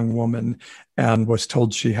as a young woman and was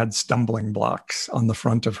told she had stumbling blocks on the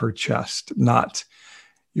front of her chest, not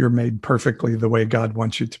you're made perfectly the way God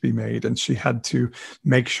wants you to be made. And she had to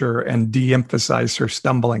make sure and de-emphasize her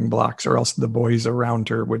stumbling blocks, or else the boys around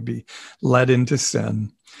her would be led into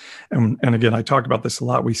sin. And again, I talk about this a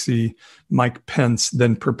lot. We see Mike Pence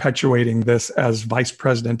then perpetuating this as vice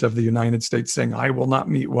president of the United States, saying, I will not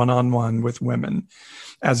meet one-on-one with women,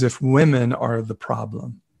 as if women are the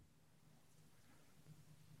problem.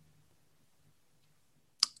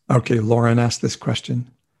 Okay, Lauren asked this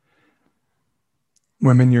question.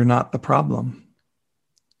 Women, you're not the problem.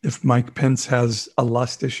 If Mike Pence has a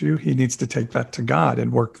lust issue, he needs to take that to God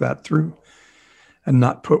and work that through, and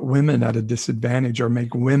not put women at a disadvantage or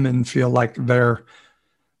make women feel like they're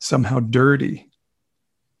somehow dirty.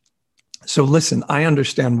 So listen, I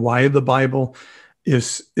understand why the Bible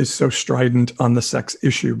is so strident on the sex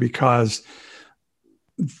issue, because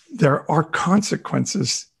there are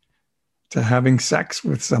consequences to having sex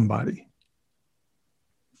with somebody.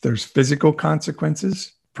 There's physical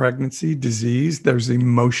consequences, pregnancy, disease. There's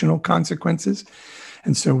emotional consequences.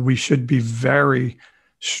 And so we should be very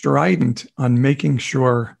strident on making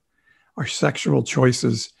sure our sexual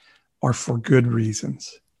choices are for good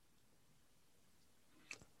reasons.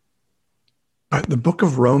 But the book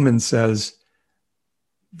of Romans says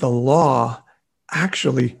the law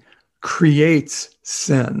actually creates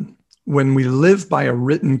sin. When we live by a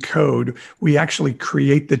written code, we actually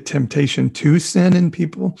create the temptation to sin in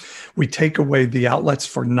people. We take away the outlets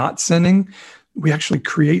for not sinning. We actually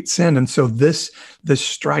create sin. And so this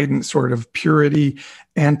strident sort of purity,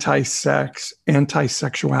 anti-sex,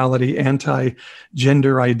 anti-sexuality,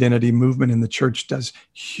 anti-gender identity movement in the church does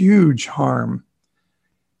huge harm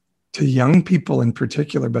to young people in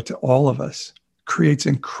particular, but to all of us. Creates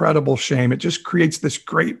incredible shame. It just creates this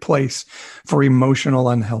great place for emotional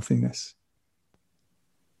unhealthiness.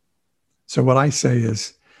 So what I say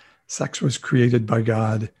is, sex was created by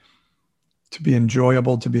God to be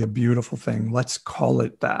enjoyable, to be a beautiful thing. Let's call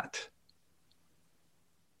it that.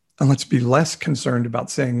 And let's be less concerned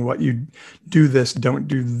about saying what you do this, don't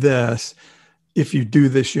do this. If you do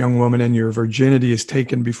this, young woman, and your virginity is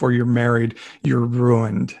taken before you're married, you're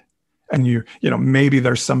ruined. And you know, maybe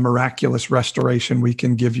there's some miraculous restoration we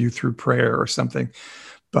can give you through prayer or something.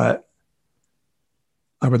 But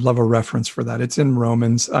I would love a reference for that. It's in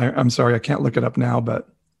Romans. I'm sorry, I can't look it up now, but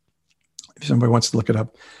if somebody wants to look it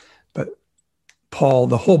up. But Paul,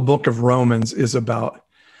 the whole book of Romans is about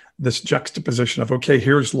this juxtaposition of, okay,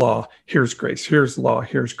 here's law, here's grace, here's law,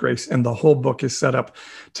 here's grace. And the whole book is set up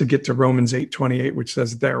to get to Romans 8:28, which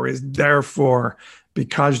says, there is therefore,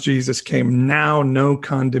 because Jesus came, now no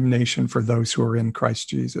condemnation for those who are in Christ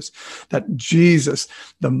Jesus. That Jesus,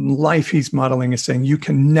 the life he's modeling, is saying you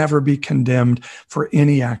can never be condemned for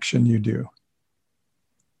any action you do.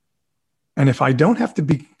 And if I don't have to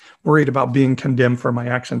be worried about being condemned for my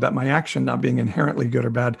action, that my action not being inherently good or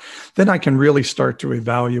bad, then I can really start to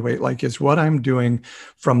evaluate, like, is what I'm doing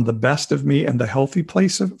from the best of me and the healthy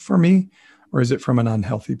place for me, or is it from an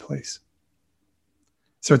unhealthy place?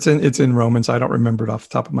 So it's in Romans. I don't remember it off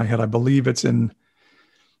the top of my head. I believe it's in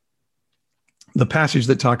the passage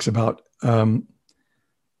that talks about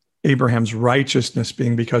Abraham's righteousness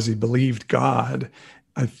being because he believed God.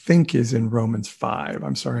 I think is in Romans 5.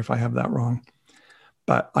 I'm sorry if I have that wrong,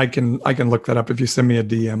 but I can look that up. If you send me a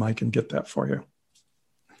DM, I can get that for you.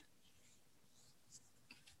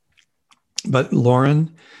 But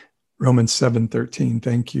Lauren, Romans 7:13.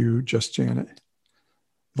 Thank you, Just Janet.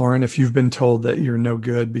 Lauren, if you've been told that you're no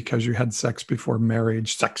good because you had sex before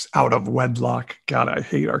marriage, sex out of wedlock, God, I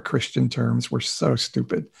hate our Christian terms. We're so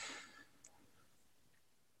stupid.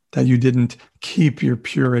 That you didn't keep your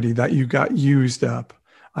purity, that you got used up.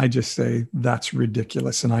 I just say that's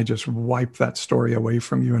ridiculous. And I just wipe that story away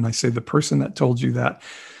from you. And I say the person that told you that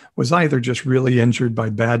was either just really injured by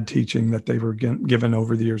bad teaching that they were given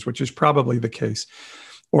over the years, which is probably the case,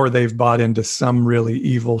 or they've bought into some really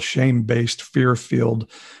evil, shame-based, fear-filled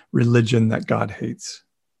religion that God hates.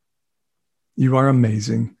 You are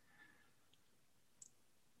amazing.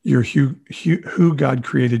 You're who God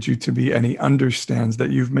created you to be, and he understands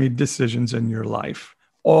that you've made decisions in your life.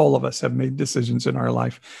 All of us have made decisions in our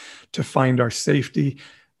life to find our safety,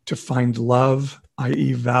 to find love,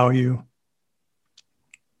 i.e. value.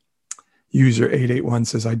 User 881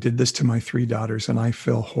 says, I did this to my 3 daughters and I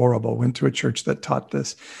feel horrible. Went to a church that taught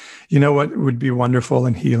this. You know what would be wonderful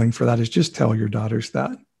and healing for that is just tell your daughters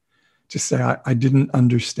that. Just say, I didn't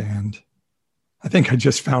understand. I think I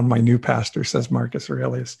just found my new pastor, says Marcus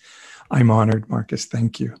Aurelius. I'm honored, Marcus.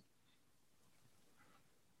 Thank you.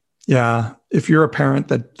 Yeah. If you're a parent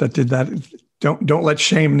that did that, don't let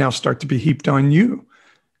shame now start to be heaped on you.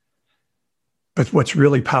 But what's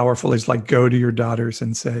really powerful is like, go to your daughters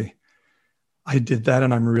and say, I did that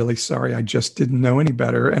and I'm really sorry. I just didn't know any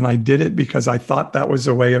better. And I did it because I thought that was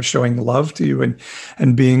a way of showing love to you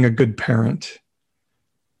and being a good parent.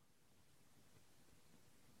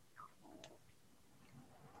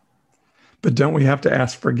 But don't we have to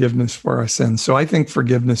ask forgiveness for our sins? So I think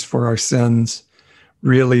forgiveness for our sins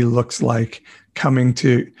really looks like coming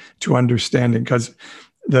to understanding, because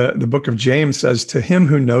the book of James says, to him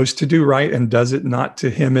who knows to do right and does it not, to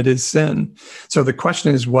him it is sin. So the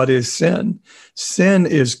question is, what is sin? Sin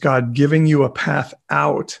is God giving you a path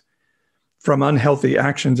out from unhealthy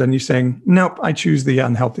actions and you saying, nope, I choose the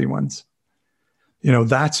unhealthy ones.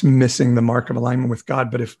 That's missing the mark of alignment with God.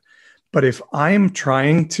 But if I'm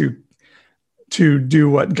trying to do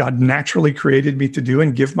what God naturally created me to do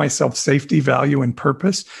and give myself safety, value, and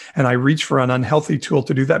purpose, and I reach for an unhealthy tool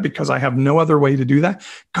to do that because I have no other way to do that,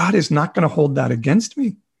 God is not going to hold that against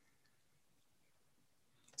me.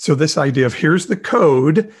 So this idea of here's the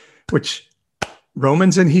code, which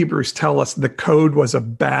Romans and Hebrews tell us the code was a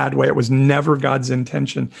bad way. It was never God's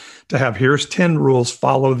intention to have, here's 10 rules,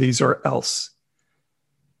 follow these or else.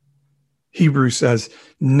 Hebrews says,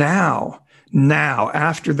 now,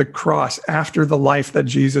 after the cross, after the life that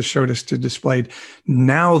Jesus showed us to display,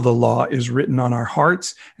 now the law is written on our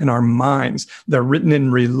hearts and our minds. They're written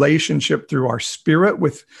in relationship through our spirit,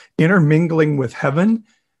 with intermingling with heaven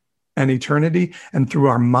and eternity, and through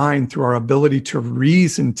our mind, through our ability to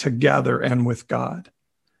reason together and with God.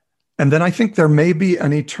 And then I think there may be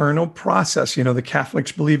an eternal process. The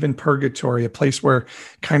Catholics believe in purgatory, a place where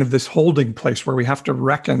kind of this holding place where we have to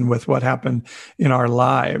reckon with what happened in our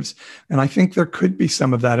lives. And I think there could be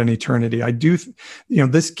some of that in eternity. I do,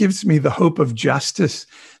 this gives me the hope of justice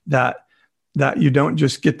that you don't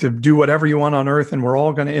just get to do whatever you want on earth and we're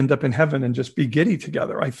all going to end up in heaven and just be giddy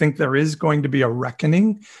together. I think there is going to be a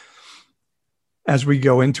reckoning as we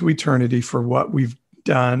go into eternity for what we've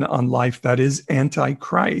done on life that is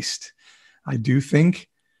anti-Christ. I do think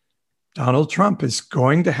Donald Trump is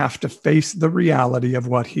going to have to face the reality of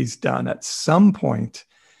what he's done at some point,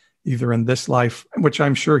 either in this life, which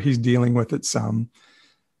I'm sure he's dealing with at some,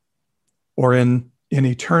 or in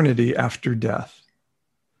eternity after death.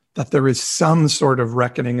 That there is some sort of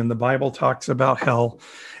reckoning, and the Bible talks about hell,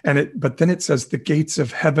 but then it says the gates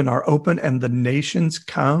of heaven are open and the nations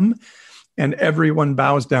come. And everyone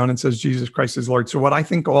bows down and says, Jesus Christ is Lord. So what I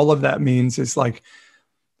think all of that means is like,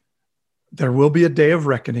 there will be a day of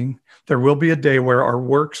reckoning. There will be a day where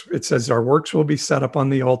it says our works will be set up on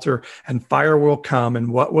the altar and fire will come,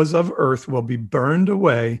 and what was of earth will be burned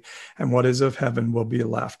away and what is of heaven will be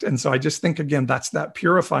left. And so I just think, again, that's that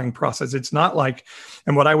purifying process. It's not like,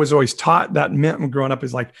 and what I was always taught that meant growing up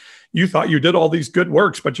is like, you thought you did all these good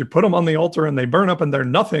works, but you put them on the altar and they burn up and they're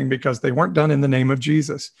nothing because they weren't done in the name of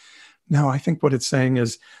Jesus. No, I think what it's saying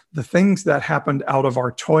is the things that happened out of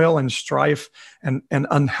our toil and strife and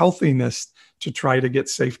unhealthiness to try to get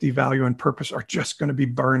safety, value, and purpose are just going to be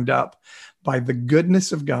burned up by the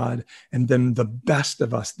goodness of God. And then the best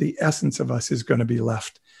of us, the essence of us, is going to be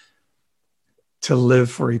left to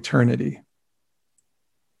live for eternity.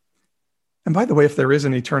 And by the way, if there is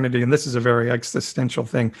an eternity, and this is a very existential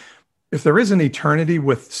thing, if there is an eternity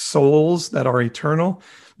with souls that are eternal,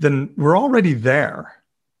 then we're already there.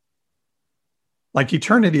 Like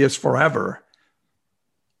eternity is forever.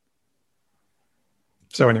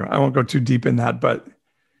 So anyway, I won't go too deep in that, but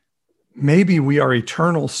maybe we are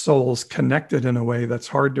eternal souls connected in a way that's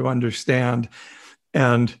hard to understand.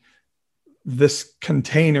 And this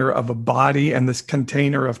container of a body and this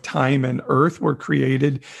container of time and earth were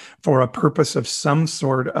created for a purpose of some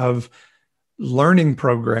sort of learning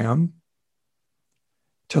program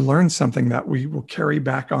to learn something that we will carry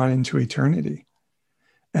back on into eternity.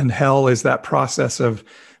 And hell is that process of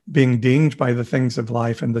being dinged by the things of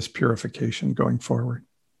life and this purification going forward.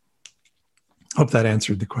 Hope that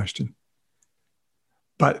answered the question.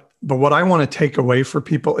 But what I want to take away for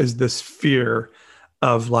people is this fear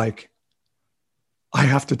of like, I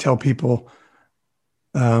have to tell people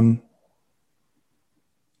not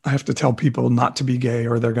to be gay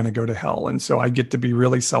or they're going to go to hell. And so I get to be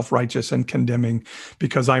really self-righteous and condemning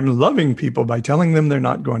because I'm loving people by telling them they're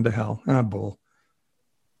not going to hell. Bull.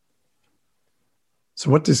 So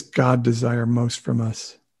what does God desire most from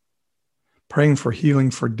us? Praying for healing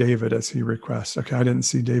for David as he requests. Okay, I didn't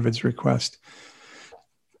see David's request.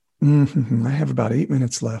 I have about 8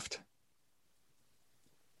 minutes left.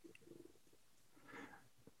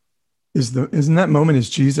 Isn't that moment, is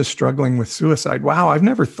Jesus struggling with suicide? Wow, I've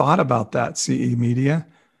never thought about that, CE Media.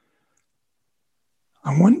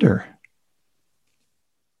 I wonder.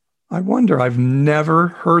 I've never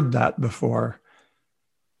heard that before.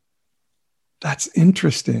 That's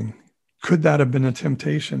interesting. Could that have been a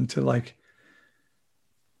temptation to like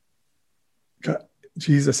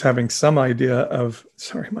Jesus having some idea of,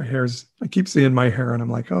 sorry, I keep seeing my hair and I'm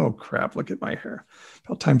like, oh crap, look at my hair.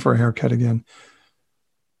 About time for a haircut again.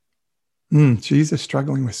 Jesus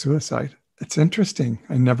struggling with suicide. It's interesting.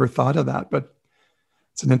 I never thought of that, but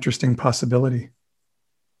it's an interesting possibility.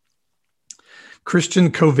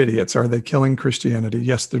 Christian COVIDiots, are they killing Christianity?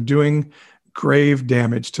 Yes, they're doing grave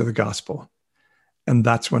damage to the gospel. And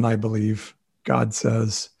that's when I believe God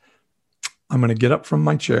says, I'm going to get up from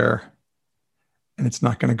my chair and it's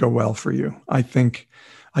not going to go well for you. I think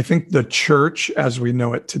the church as we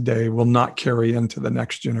know it today will not carry into the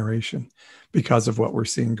next generation because of what we're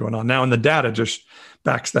seeing going on now. And the data just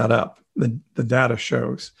backs that up. The data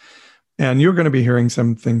shows. And you're going to be hearing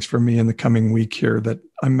some things from me in the coming week here that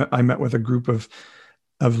I met with a group of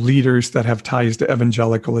leaders that have ties to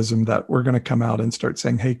evangelicalism that we're going to come out and start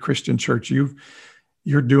saying, hey, Christian church,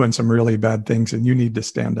 you're doing some really bad things and you need to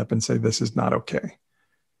stand up and say, this is not okay.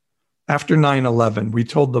 After 9/11, we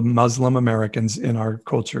told the Muslim Americans in our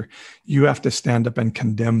culture, you have to stand up and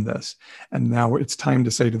condemn this. And now it's time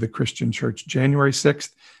to say to the Christian church, January 6th,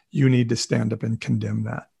 you need to stand up and condemn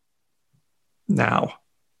that. Now,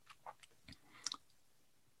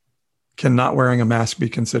 can not wearing a mask be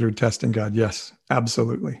considered testing God? Yes,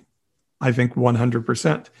 absolutely. I think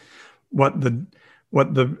 100%. What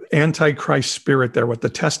the Antichrist spirit there, what the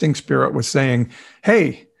testing spirit was saying,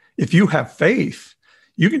 hey, if you have faith,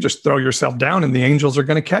 you can just throw yourself down and the angels are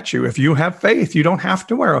going to catch you. If you have faith, you don't have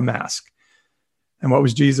to wear a mask. And what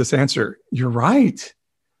was Jesus' answer? You're right.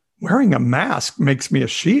 Wearing a mask makes me a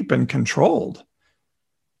sheep and controlled.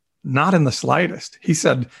 Not in the slightest. He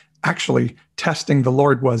said, actually, testing the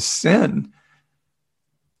Lord was sin.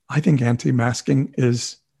 I think anti-masking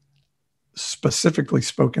is specifically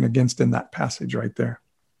spoken against in that passage right there.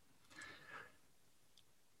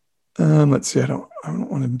 Let's see. I don't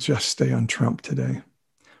want to just stay on Trump today.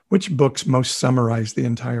 Which books most summarize the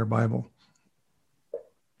entire Bible?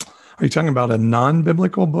 Are you talking about a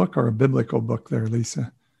non-biblical book or a biblical book there,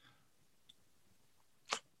 Lisa?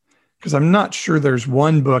 Because I'm not sure there's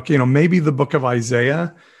one book, maybe the book of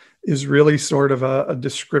Isaiah is really sort of a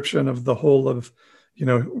description of the whole of,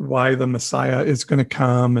 why the Messiah is going to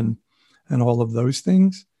come and all of those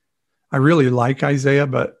things. I really like Isaiah,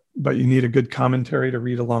 but you need a good commentary to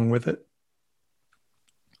read along with it.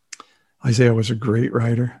 Isaiah was a great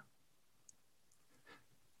writer.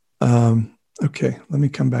 Okay, let me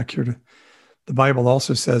come back here to, the Bible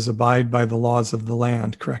also says, abide by the laws of the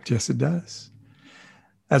land, correct? Yes, it does.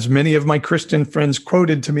 As many of my Christian friends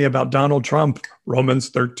quoted to me about Donald Trump, Romans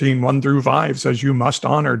 13, 1-5 says you must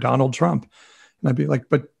honor Donald Trump. And I'd be like,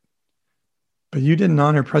 but you didn't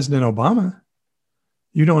honor President Obama.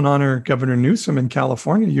 You don't honor Governor Newsom in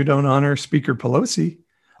California. You don't honor Speaker Pelosi.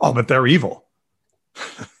 Oh, but they're evil.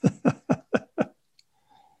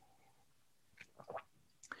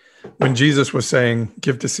 When Jesus was saying,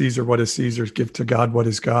 give to Caesar what is Caesar's, give to God what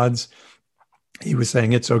is God's, he was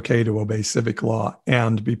saying it's okay to obey civic law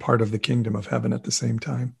and be part of the kingdom of heaven at the same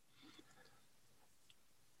time.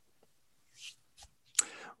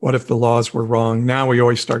 What if the laws were wrong? Now we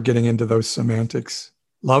always start getting into those semantics.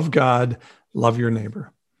 Love God, love your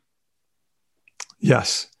neighbor.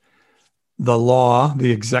 Yes, the law,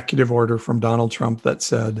 the executive order from Donald Trump that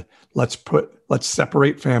said, let's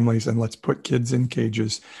separate families and let's put kids in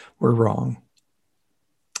cages, were wrong.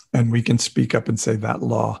 And we can speak up and say that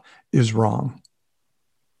law is wrong.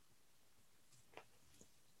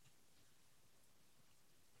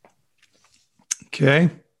 Okay.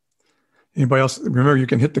 Anybody else? Remember, you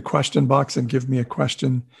can hit the question box and give me a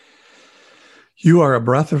question. You are a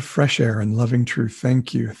breath of fresh air and loving truth.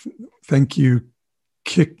 Thank you. Thank you.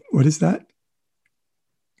 What is that?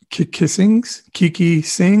 Kiki Sings? Kiki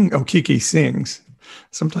Sing? Oh, Kiki Sings.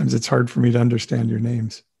 Sometimes it's hard for me to understand your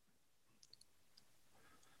names.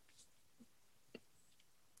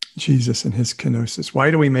 Jesus and his kenosis.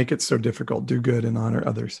 Why do we make it so difficult? Do good and honor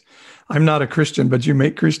others. I'm not a Christian, but you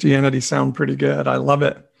make Christianity sound pretty good. I love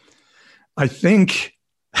it. I think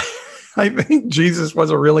Jesus was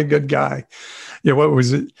a really good guy. Yeah, what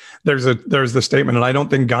was it? There's the statement, and I don't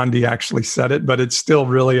think Gandhi actually said it, but it's still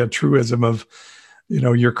really a truism of,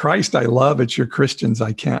 you're Christ I love, it's your Christians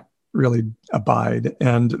I can't really abide.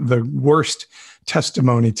 And the worst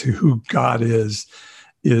testimony to who God is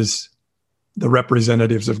the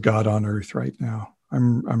representatives of God on earth right now.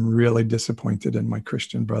 I'm really disappointed in my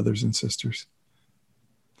Christian brothers and sisters.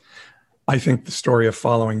 I think the story of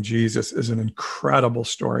following Jesus is an incredible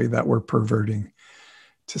story that we're perverting.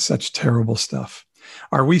 to such terrible stuff.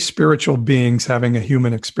 Are we spiritual beings having a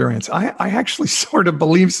human experience? I actually sort of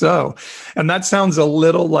believe so. And that sounds a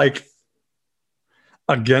little like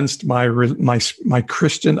against my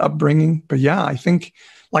Christian upbringing. But yeah, I think,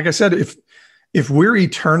 like I said, if we're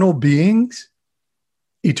eternal beings,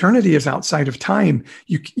 eternity is outside of time.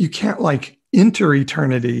 You can't like enter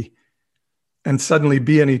eternity and suddenly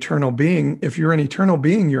be an eternal being. If you're an eternal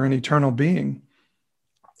being, you're an eternal being.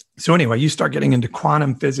 So anyway, you start getting into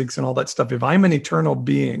quantum physics and all that stuff. If I'm an eternal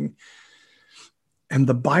being, and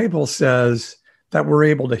the Bible says that we're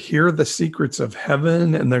able to hear the secrets of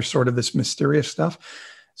heaven, and there's sort of this mysterious stuff.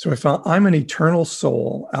 So if I'm an eternal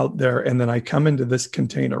soul out there, and then I come into this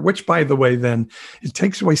container, which, by the way, then it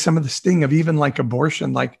takes away some of the sting of even like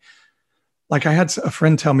abortion. Like I had a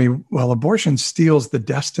friend tell me, well, abortion steals the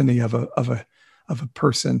destiny of a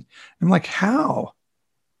person. I'm like, how?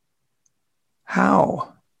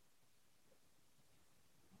 How?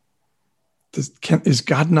 Is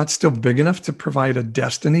God not still big enough to provide a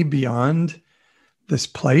destiny beyond this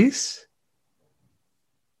place?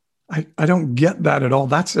 I don't get that at all.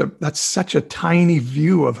 That's such a tiny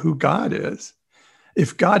view of who God is.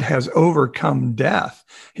 If God has overcome death,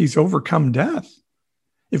 he's overcome death.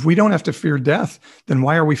 If we don't have to fear death, then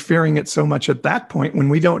why are we fearing it so much at that point when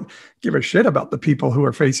we don't give a shit about the people who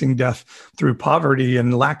are facing death through poverty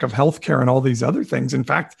and lack of health care and all these other things? In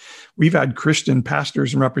fact, we've had Christian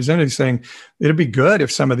pastors and representatives saying it'd be good if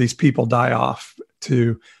some of these people die off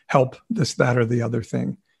to help this, that, or the other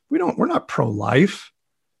thing. We're not pro-life.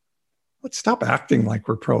 Let's stop acting like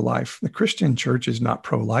we're pro-life. The Christian church is not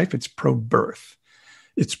pro-life. It's pro-birth.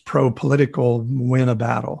 It's pro-political win a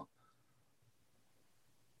battle.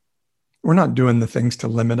 We're not doing the things to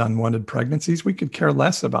limit unwanted pregnancies. We could care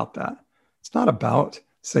less about that. It's not about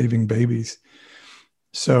saving babies.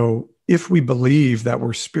 So if we believe that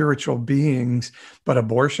we're spiritual beings, but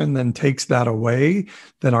abortion then takes that away,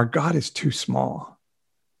 then our God is too small.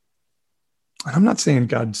 And I'm not saying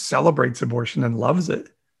God celebrates abortion and loves it.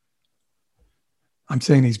 I'm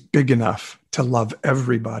saying he's big enough to love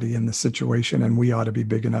everybody in the situation, and we ought to be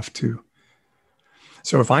big enough too.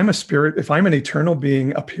 So if I'm a spirit, if I'm an eternal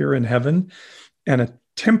being up here in heaven and a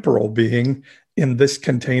temporal being in this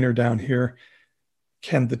container down here,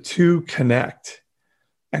 can the two connect?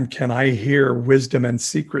 And can I hear wisdom and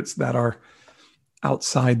secrets that are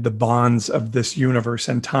outside the bonds of this universe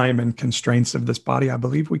and time and constraints of this body? I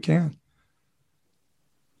believe we can.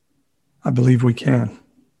 I believe we can.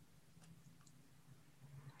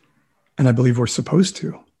 And I believe we're supposed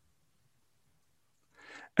to.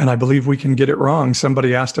 And I believe we can get it wrong.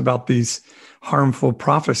 Somebody asked about these harmful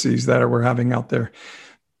prophecies that we're having out there.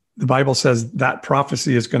 The Bible says that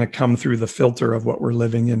prophecy is going to come through the filter of what we're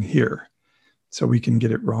living in here. So we can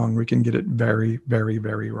get it wrong. We can get it very, very,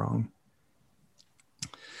 very wrong.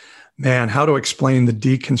 Man, how to explain the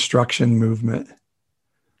deconstruction movement?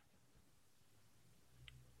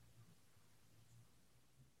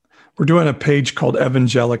 We're doing a page called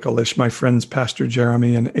Evangelicalish, my friends, Pastor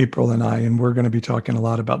Jeremy and April and I, and we're going to be talking a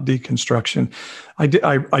lot about deconstruction. I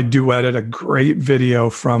duetted a great video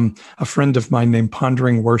from a friend of mine named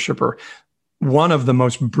Pondering Worshipper. One of the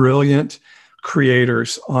most brilliant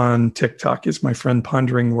creators on TikTok is my friend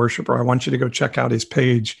Pondering Worshipper. I want you to go check out his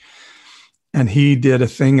page. And he did a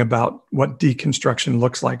thing about what deconstruction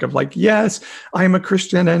looks like, of like, yes, I'm a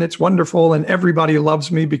Christian and it's wonderful and everybody loves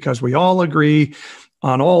me because we all agree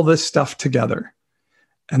on all this stuff together.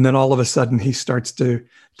 And then all of a sudden things start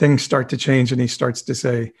to change, and he starts to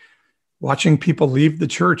say, watching people leave the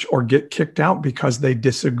church or get kicked out because they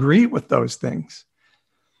disagree with those things.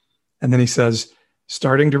 And then he says,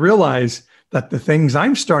 starting to realize that the things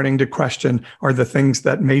I'm starting to question are the things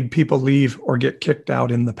that made people leave or get kicked out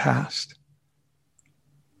in the past.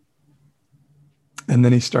 And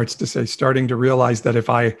then he starts to say, starting to realize that if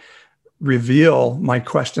I reveal my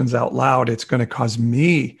questions out loud, it's going to cause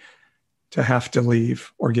me to have to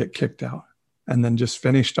leave or get kicked out. And then just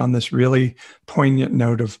finished on this really poignant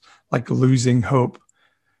note of like losing hope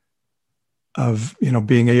of,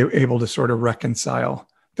 being able to sort of reconcile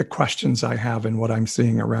the questions I have and what I'm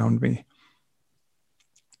seeing around me.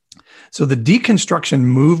 So the deconstruction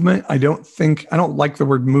movement, I don't like the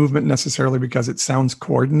word movement necessarily because it sounds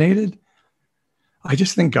coordinated. I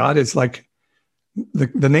just think God is like,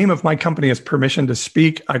 the name of my company is Permission to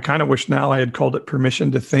Speak. I kind of wish now I had called it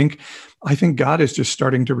Permission to Think. I think God is just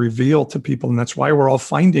starting to reveal to people, and that's why we're all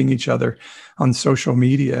finding each other on social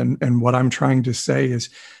media. And what I'm trying to say is,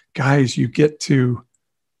 guys, you get to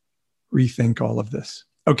rethink all of this.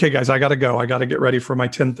 Okay, guys, I got to go. I got to get ready for my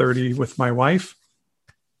 10:30 with my wife.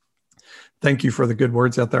 Thank you for the good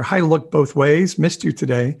words out there. Hi, look both ways. Missed you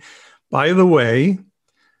today. By the way,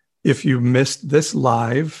 if you missed this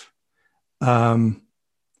live, no,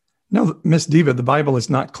 Miss Diva, the Bible is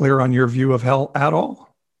not clear on your view of hell at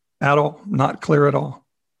all. At all. Not clear at all.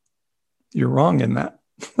 You're wrong in that.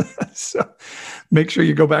 So make sure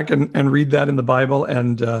you go back and read that in the Bible.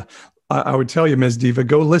 And I would tell you, Ms. Diva,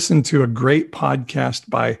 go listen to a great podcast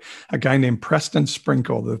by a guy named Preston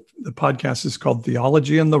Sprinkle. The podcast is called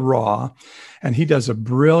Theology in the Raw. And he does a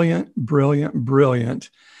brilliant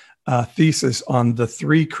thesis on the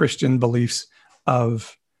three Christian beliefs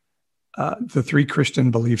of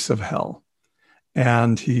hell.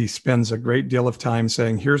 And he spends a great deal of time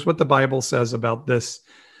saying, here's what the Bible says about this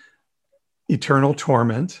eternal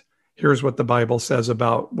torment. Here's what the Bible says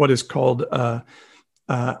about what is called,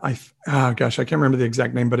 I can't remember the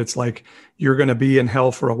exact name, but it's like you're going to be in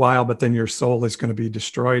hell for a while, but then your soul is going to be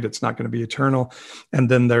destroyed. It's not going to be eternal. And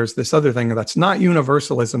then there's this other thing that's not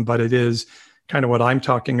universalism, but it is kind of what I'm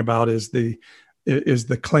talking about is the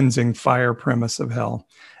cleansing fire premise of hell.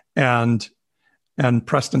 And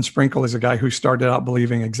Preston Sprinkle is a guy who started out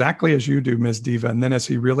believing exactly as you do, Ms. Diva. And then as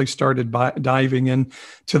he really started diving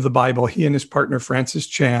into the Bible, he and his partner, Francis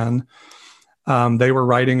Chan, they were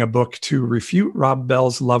writing a book to refute Rob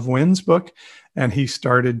Bell's Love Wins book. And he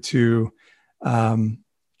started to,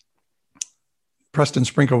 Preston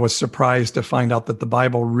Sprinkle was surprised to find out that the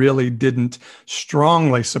Bible really didn't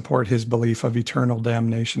strongly support his belief of eternal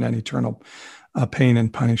damnation and eternal pain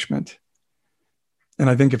and punishment. And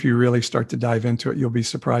I think if you really start to dive into it, you'll be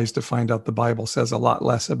surprised to find out the Bible says a lot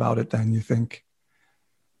less about it than you think.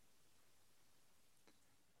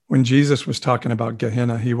 When Jesus was talking about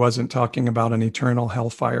Gehenna, he wasn't talking about an eternal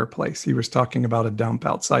hellfire place. He was talking about a dump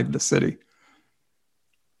outside the city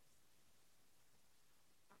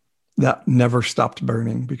that never stopped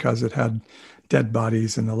burning because it had dead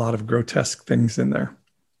bodies and a lot of grotesque things in there.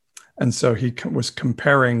 And so he was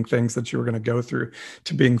comparing things that you were going to go through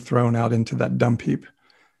to being thrown out into that dump heap.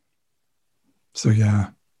 So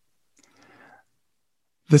yeah,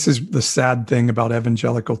 this is the sad thing about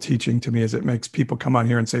evangelical teaching to me is it makes people come on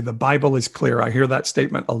here and say, the Bible is clear. I hear that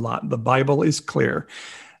statement a lot. The Bible is clear.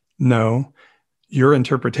 No, your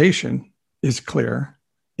interpretation is clear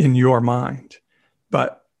in your mind,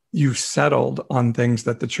 but you've settled on things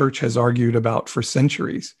that the church has argued about for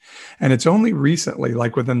centuries. And it's only recently,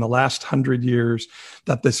 like within the last 100 years,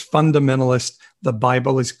 that this fundamentalist, the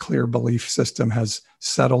Bible is clear belief system has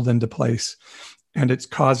settled into place. And it's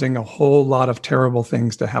causing a whole lot of terrible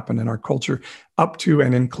things to happen in our culture, up to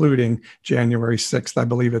and including January 6th. I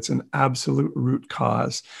believe it's an absolute root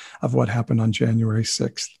cause of what happened on January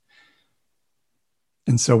 6th.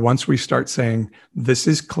 And so once we start saying, this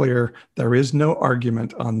is clear, there is no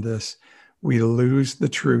argument on this, we lose the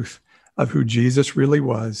truth of who Jesus really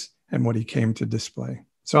was and what he came to display.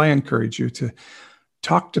 So I encourage you to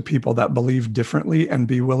talk to people that believe differently and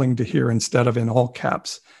be willing to hear instead of in all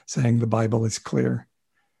caps saying the Bible is clear.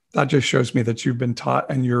 That just shows me that you've been taught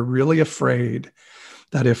and you're really afraid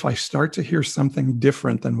that if I start to hear something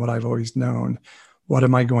different than what I've always known, what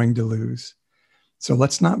am I going to lose? So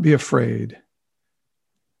let's not be afraid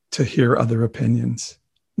to hear other opinions.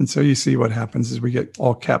 And so you see what happens is we get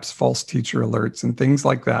all caps false teacher alerts and things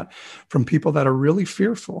like that from people that are really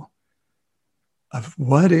fearful of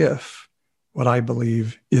what if what I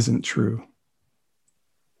believe isn't true.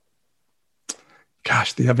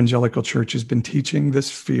 Gosh, the evangelical church has been teaching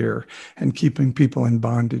this fear and keeping people in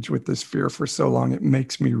bondage with this fear for so long. It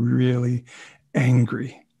makes me really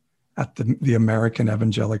angry at the American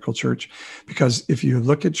evangelical church. Because if you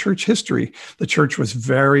look at church history, the church was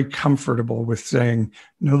very comfortable with saying,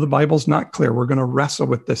 no, the Bible's not clear. We're going to wrestle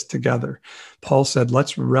with this together. Paul said,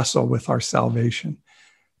 let's wrestle with our salvation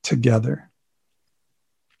together.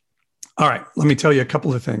 All right, let me tell you a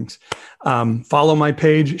couple of things. Follow my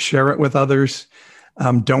page, share it with others.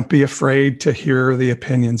 Don't be afraid to hear the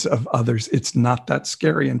opinions of others. It's not that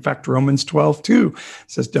scary. In fact, Romans 12:2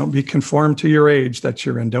 says, don't be conformed to your age that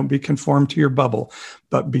you're in. Don't be conformed to your bubble,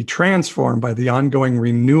 but be transformed by the ongoing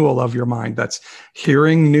renewal of your mind. That's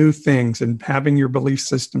hearing new things and having your belief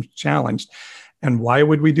systems challenged. And why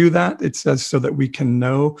would we do that? It says so that we can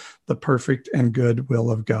know the perfect and good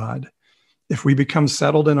will of God. If we become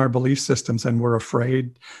settled in our belief systems and we're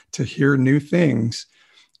afraid to hear new things,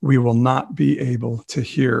 we will not be able to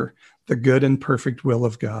hear the good and perfect will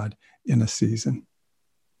of God in a season.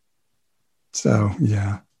 So,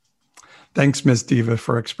 yeah. Thanks, Ms. Diva,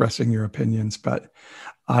 for expressing your opinions, but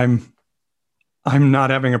I'm not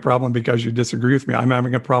having a problem because you disagree with me. I'm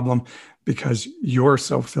having a problem because you're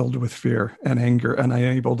so filled with fear and anger and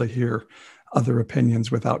unable to hear other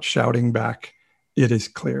opinions without shouting back, it is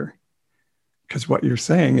clear. Because what you're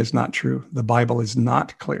saying is not true. The Bible is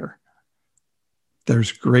not clear.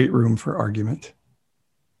 there's great room for argument.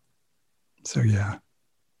 So yeah.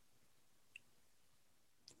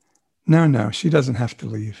 No, she doesn't have to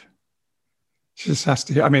leave. She just has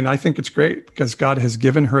to hear. I mean, I think it's great because God has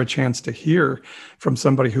given her a chance to hear from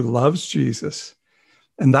somebody who loves Jesus.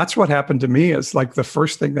 And that's what happened to me. Is like the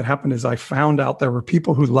first thing that happened is I found out there were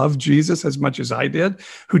people who loved Jesus as much as I did,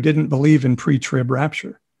 who didn't believe in pre-trib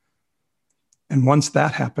rapture. And once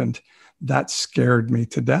that happened, that scared me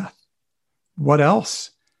to death. What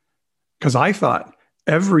else? Because I thought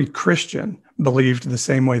every Christian believed the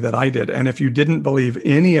same way that I did. And if you didn't believe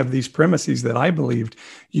any of these premises that I believed,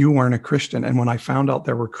 you weren't a Christian. And when I found out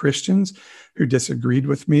there were Christians who disagreed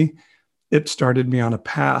with me, it started me on a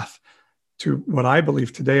path to what I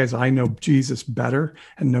believe today is I know Jesus better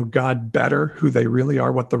and know God better, who they really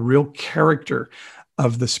are, what the real character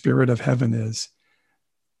of the Spirit of heaven is,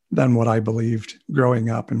 than what I believed growing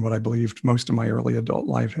up and what I believed most of my early adult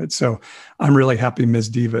life had. So I'm really happy Ms.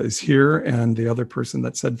 Diva is here and the other person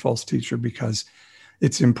that said false teacher, because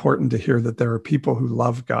it's important to hear that there are people who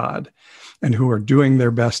love God and who are doing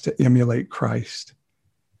their best to emulate Christ,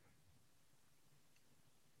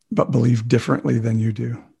 but believe differently than you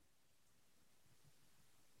do.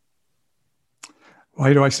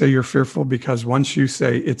 Why do I say you're fearful? Because once you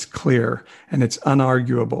say it's clear and it's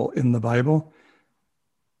unarguable in the Bible,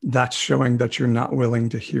 that's showing that you're not willing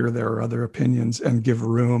to hear their other opinions and give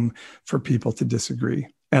room for people to disagree.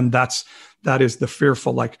 And that is the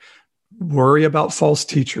fearful, like, worry about false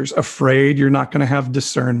teachers, afraid you're not going to have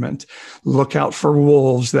discernment, look out for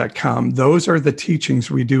wolves that come. Those are the teachings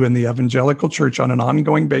we do in the evangelical church on an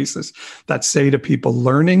ongoing basis that say to people,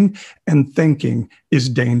 learning and thinking is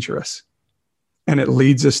dangerous. And it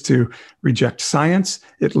leads us to reject science.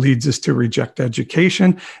 It leads us to reject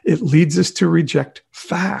education. It leads us to reject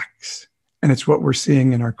facts. And it's what we're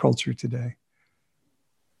seeing in our culture today.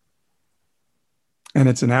 And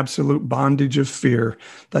it's an absolute bondage of fear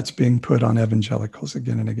that's being put on evangelicals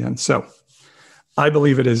again and again. So I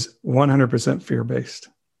believe it is 100% fear-based.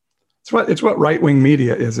 It's what right-wing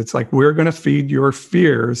media is. It's like, we're going to feed your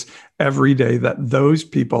fears every day that those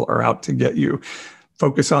people are out to get you.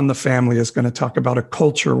 Focus on the Family is going to talk about a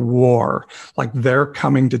culture war, like they're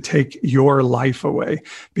coming to take your life away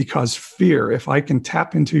because fear, if I can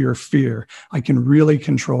tap into your fear, I can really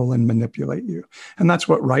control and manipulate you. And that's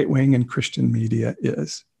what right-wing and Christian media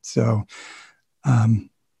is. So,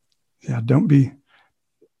 don't be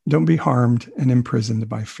harmed and imprisoned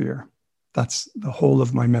by fear. That's the whole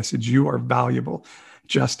of my message. You are valuable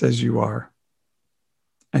just as you are.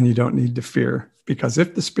 And you don't need to fear. Because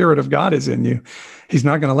if the Spirit of God is in you, he's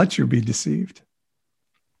not going to let you be deceived.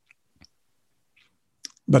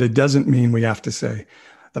 But it doesn't mean we have to say,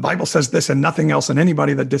 the Bible says this and nothing else, and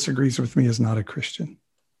anybody that disagrees with me is not a Christian.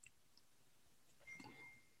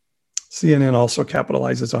 CNN also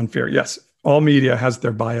capitalizes on fear. Yes, all media has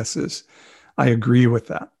their biases. I agree with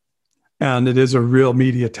that. And it is a real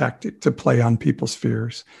media tactic to play on people's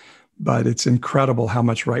fears. But it's incredible how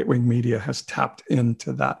much right-wing media has tapped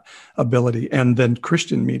into that ability. And then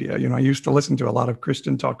Christian media, I used to listen to a lot of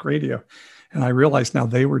Christian talk radio, and I realized now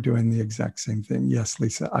they were doing the exact same thing. Yes,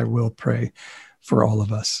 Lisa, I will pray for all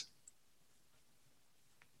of us.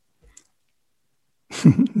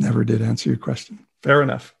 Never did answer your question. Fair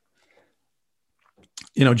enough.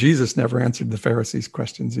 Jesus never answered the Pharisees'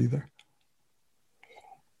 questions either.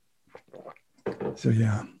 So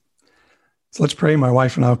yeah. So let's pray. My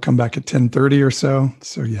wife and I will come back at 10:30 or so.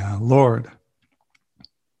 So yeah, Lord,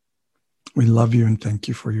 we love you and thank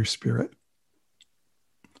you for your Spirit.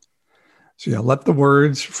 So yeah, let the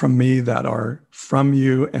words from me that are from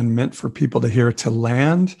you and meant for people to hear to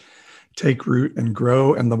land, take root and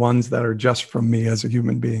grow, and the ones that are just from me as a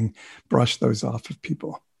human being, brush those off of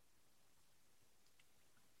people.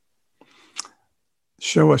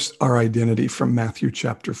 Show us our identity from Matthew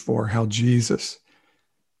chapter 4, how Jesus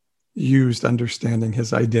used understanding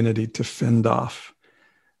his identity to fend off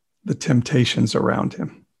the temptations around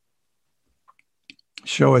him.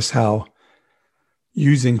 Show us how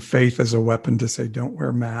using faith as a weapon to say, don't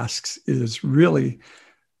wear masks, is really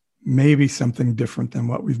maybe something different than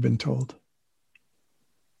what we've been told.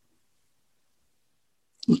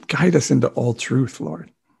 Guide us into all truth,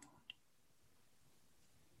 Lord,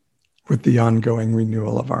 with the ongoing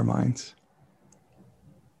renewal of our minds.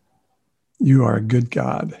 You are a good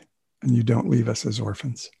God, and you don't leave us as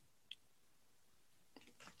orphans.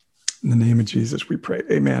 In the name of Jesus, we pray.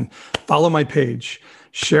 Amen. Follow my page.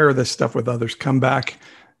 Share this stuff with others. Come back.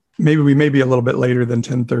 Maybe we may be a little bit later than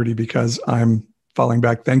 10:30 because I'm falling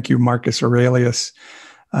back. Thank you, Marcus Aurelius.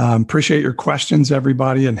 Appreciate your questions,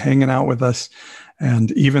 everybody, and hanging out with us.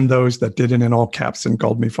 And even those that did it in all caps and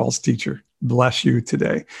called me false teacher. bless you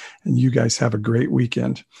today. And you guys have a great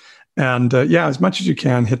weekend. And as much as you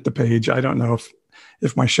can, hit the page. I don't know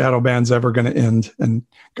if my shadow ban's ever going to end, and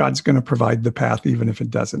God's going to provide the path, even if it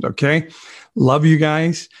doesn't. Okay. Love you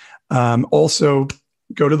guys. Also,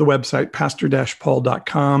 go to the website,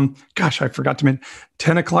 pastor-paul.com. Gosh, I forgot to mention,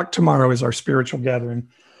 10 o'clock tomorrow is our spiritual gathering.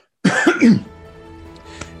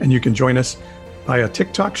 And you can join us via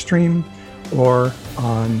TikTok stream or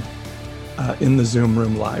on in the Zoom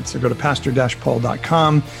room live. So go to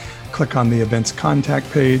pastor-paul.com, click on the events contact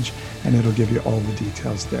page, and it'll give you all the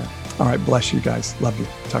details there. All right, bless you guys. Love you.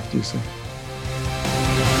 Talk to you soon.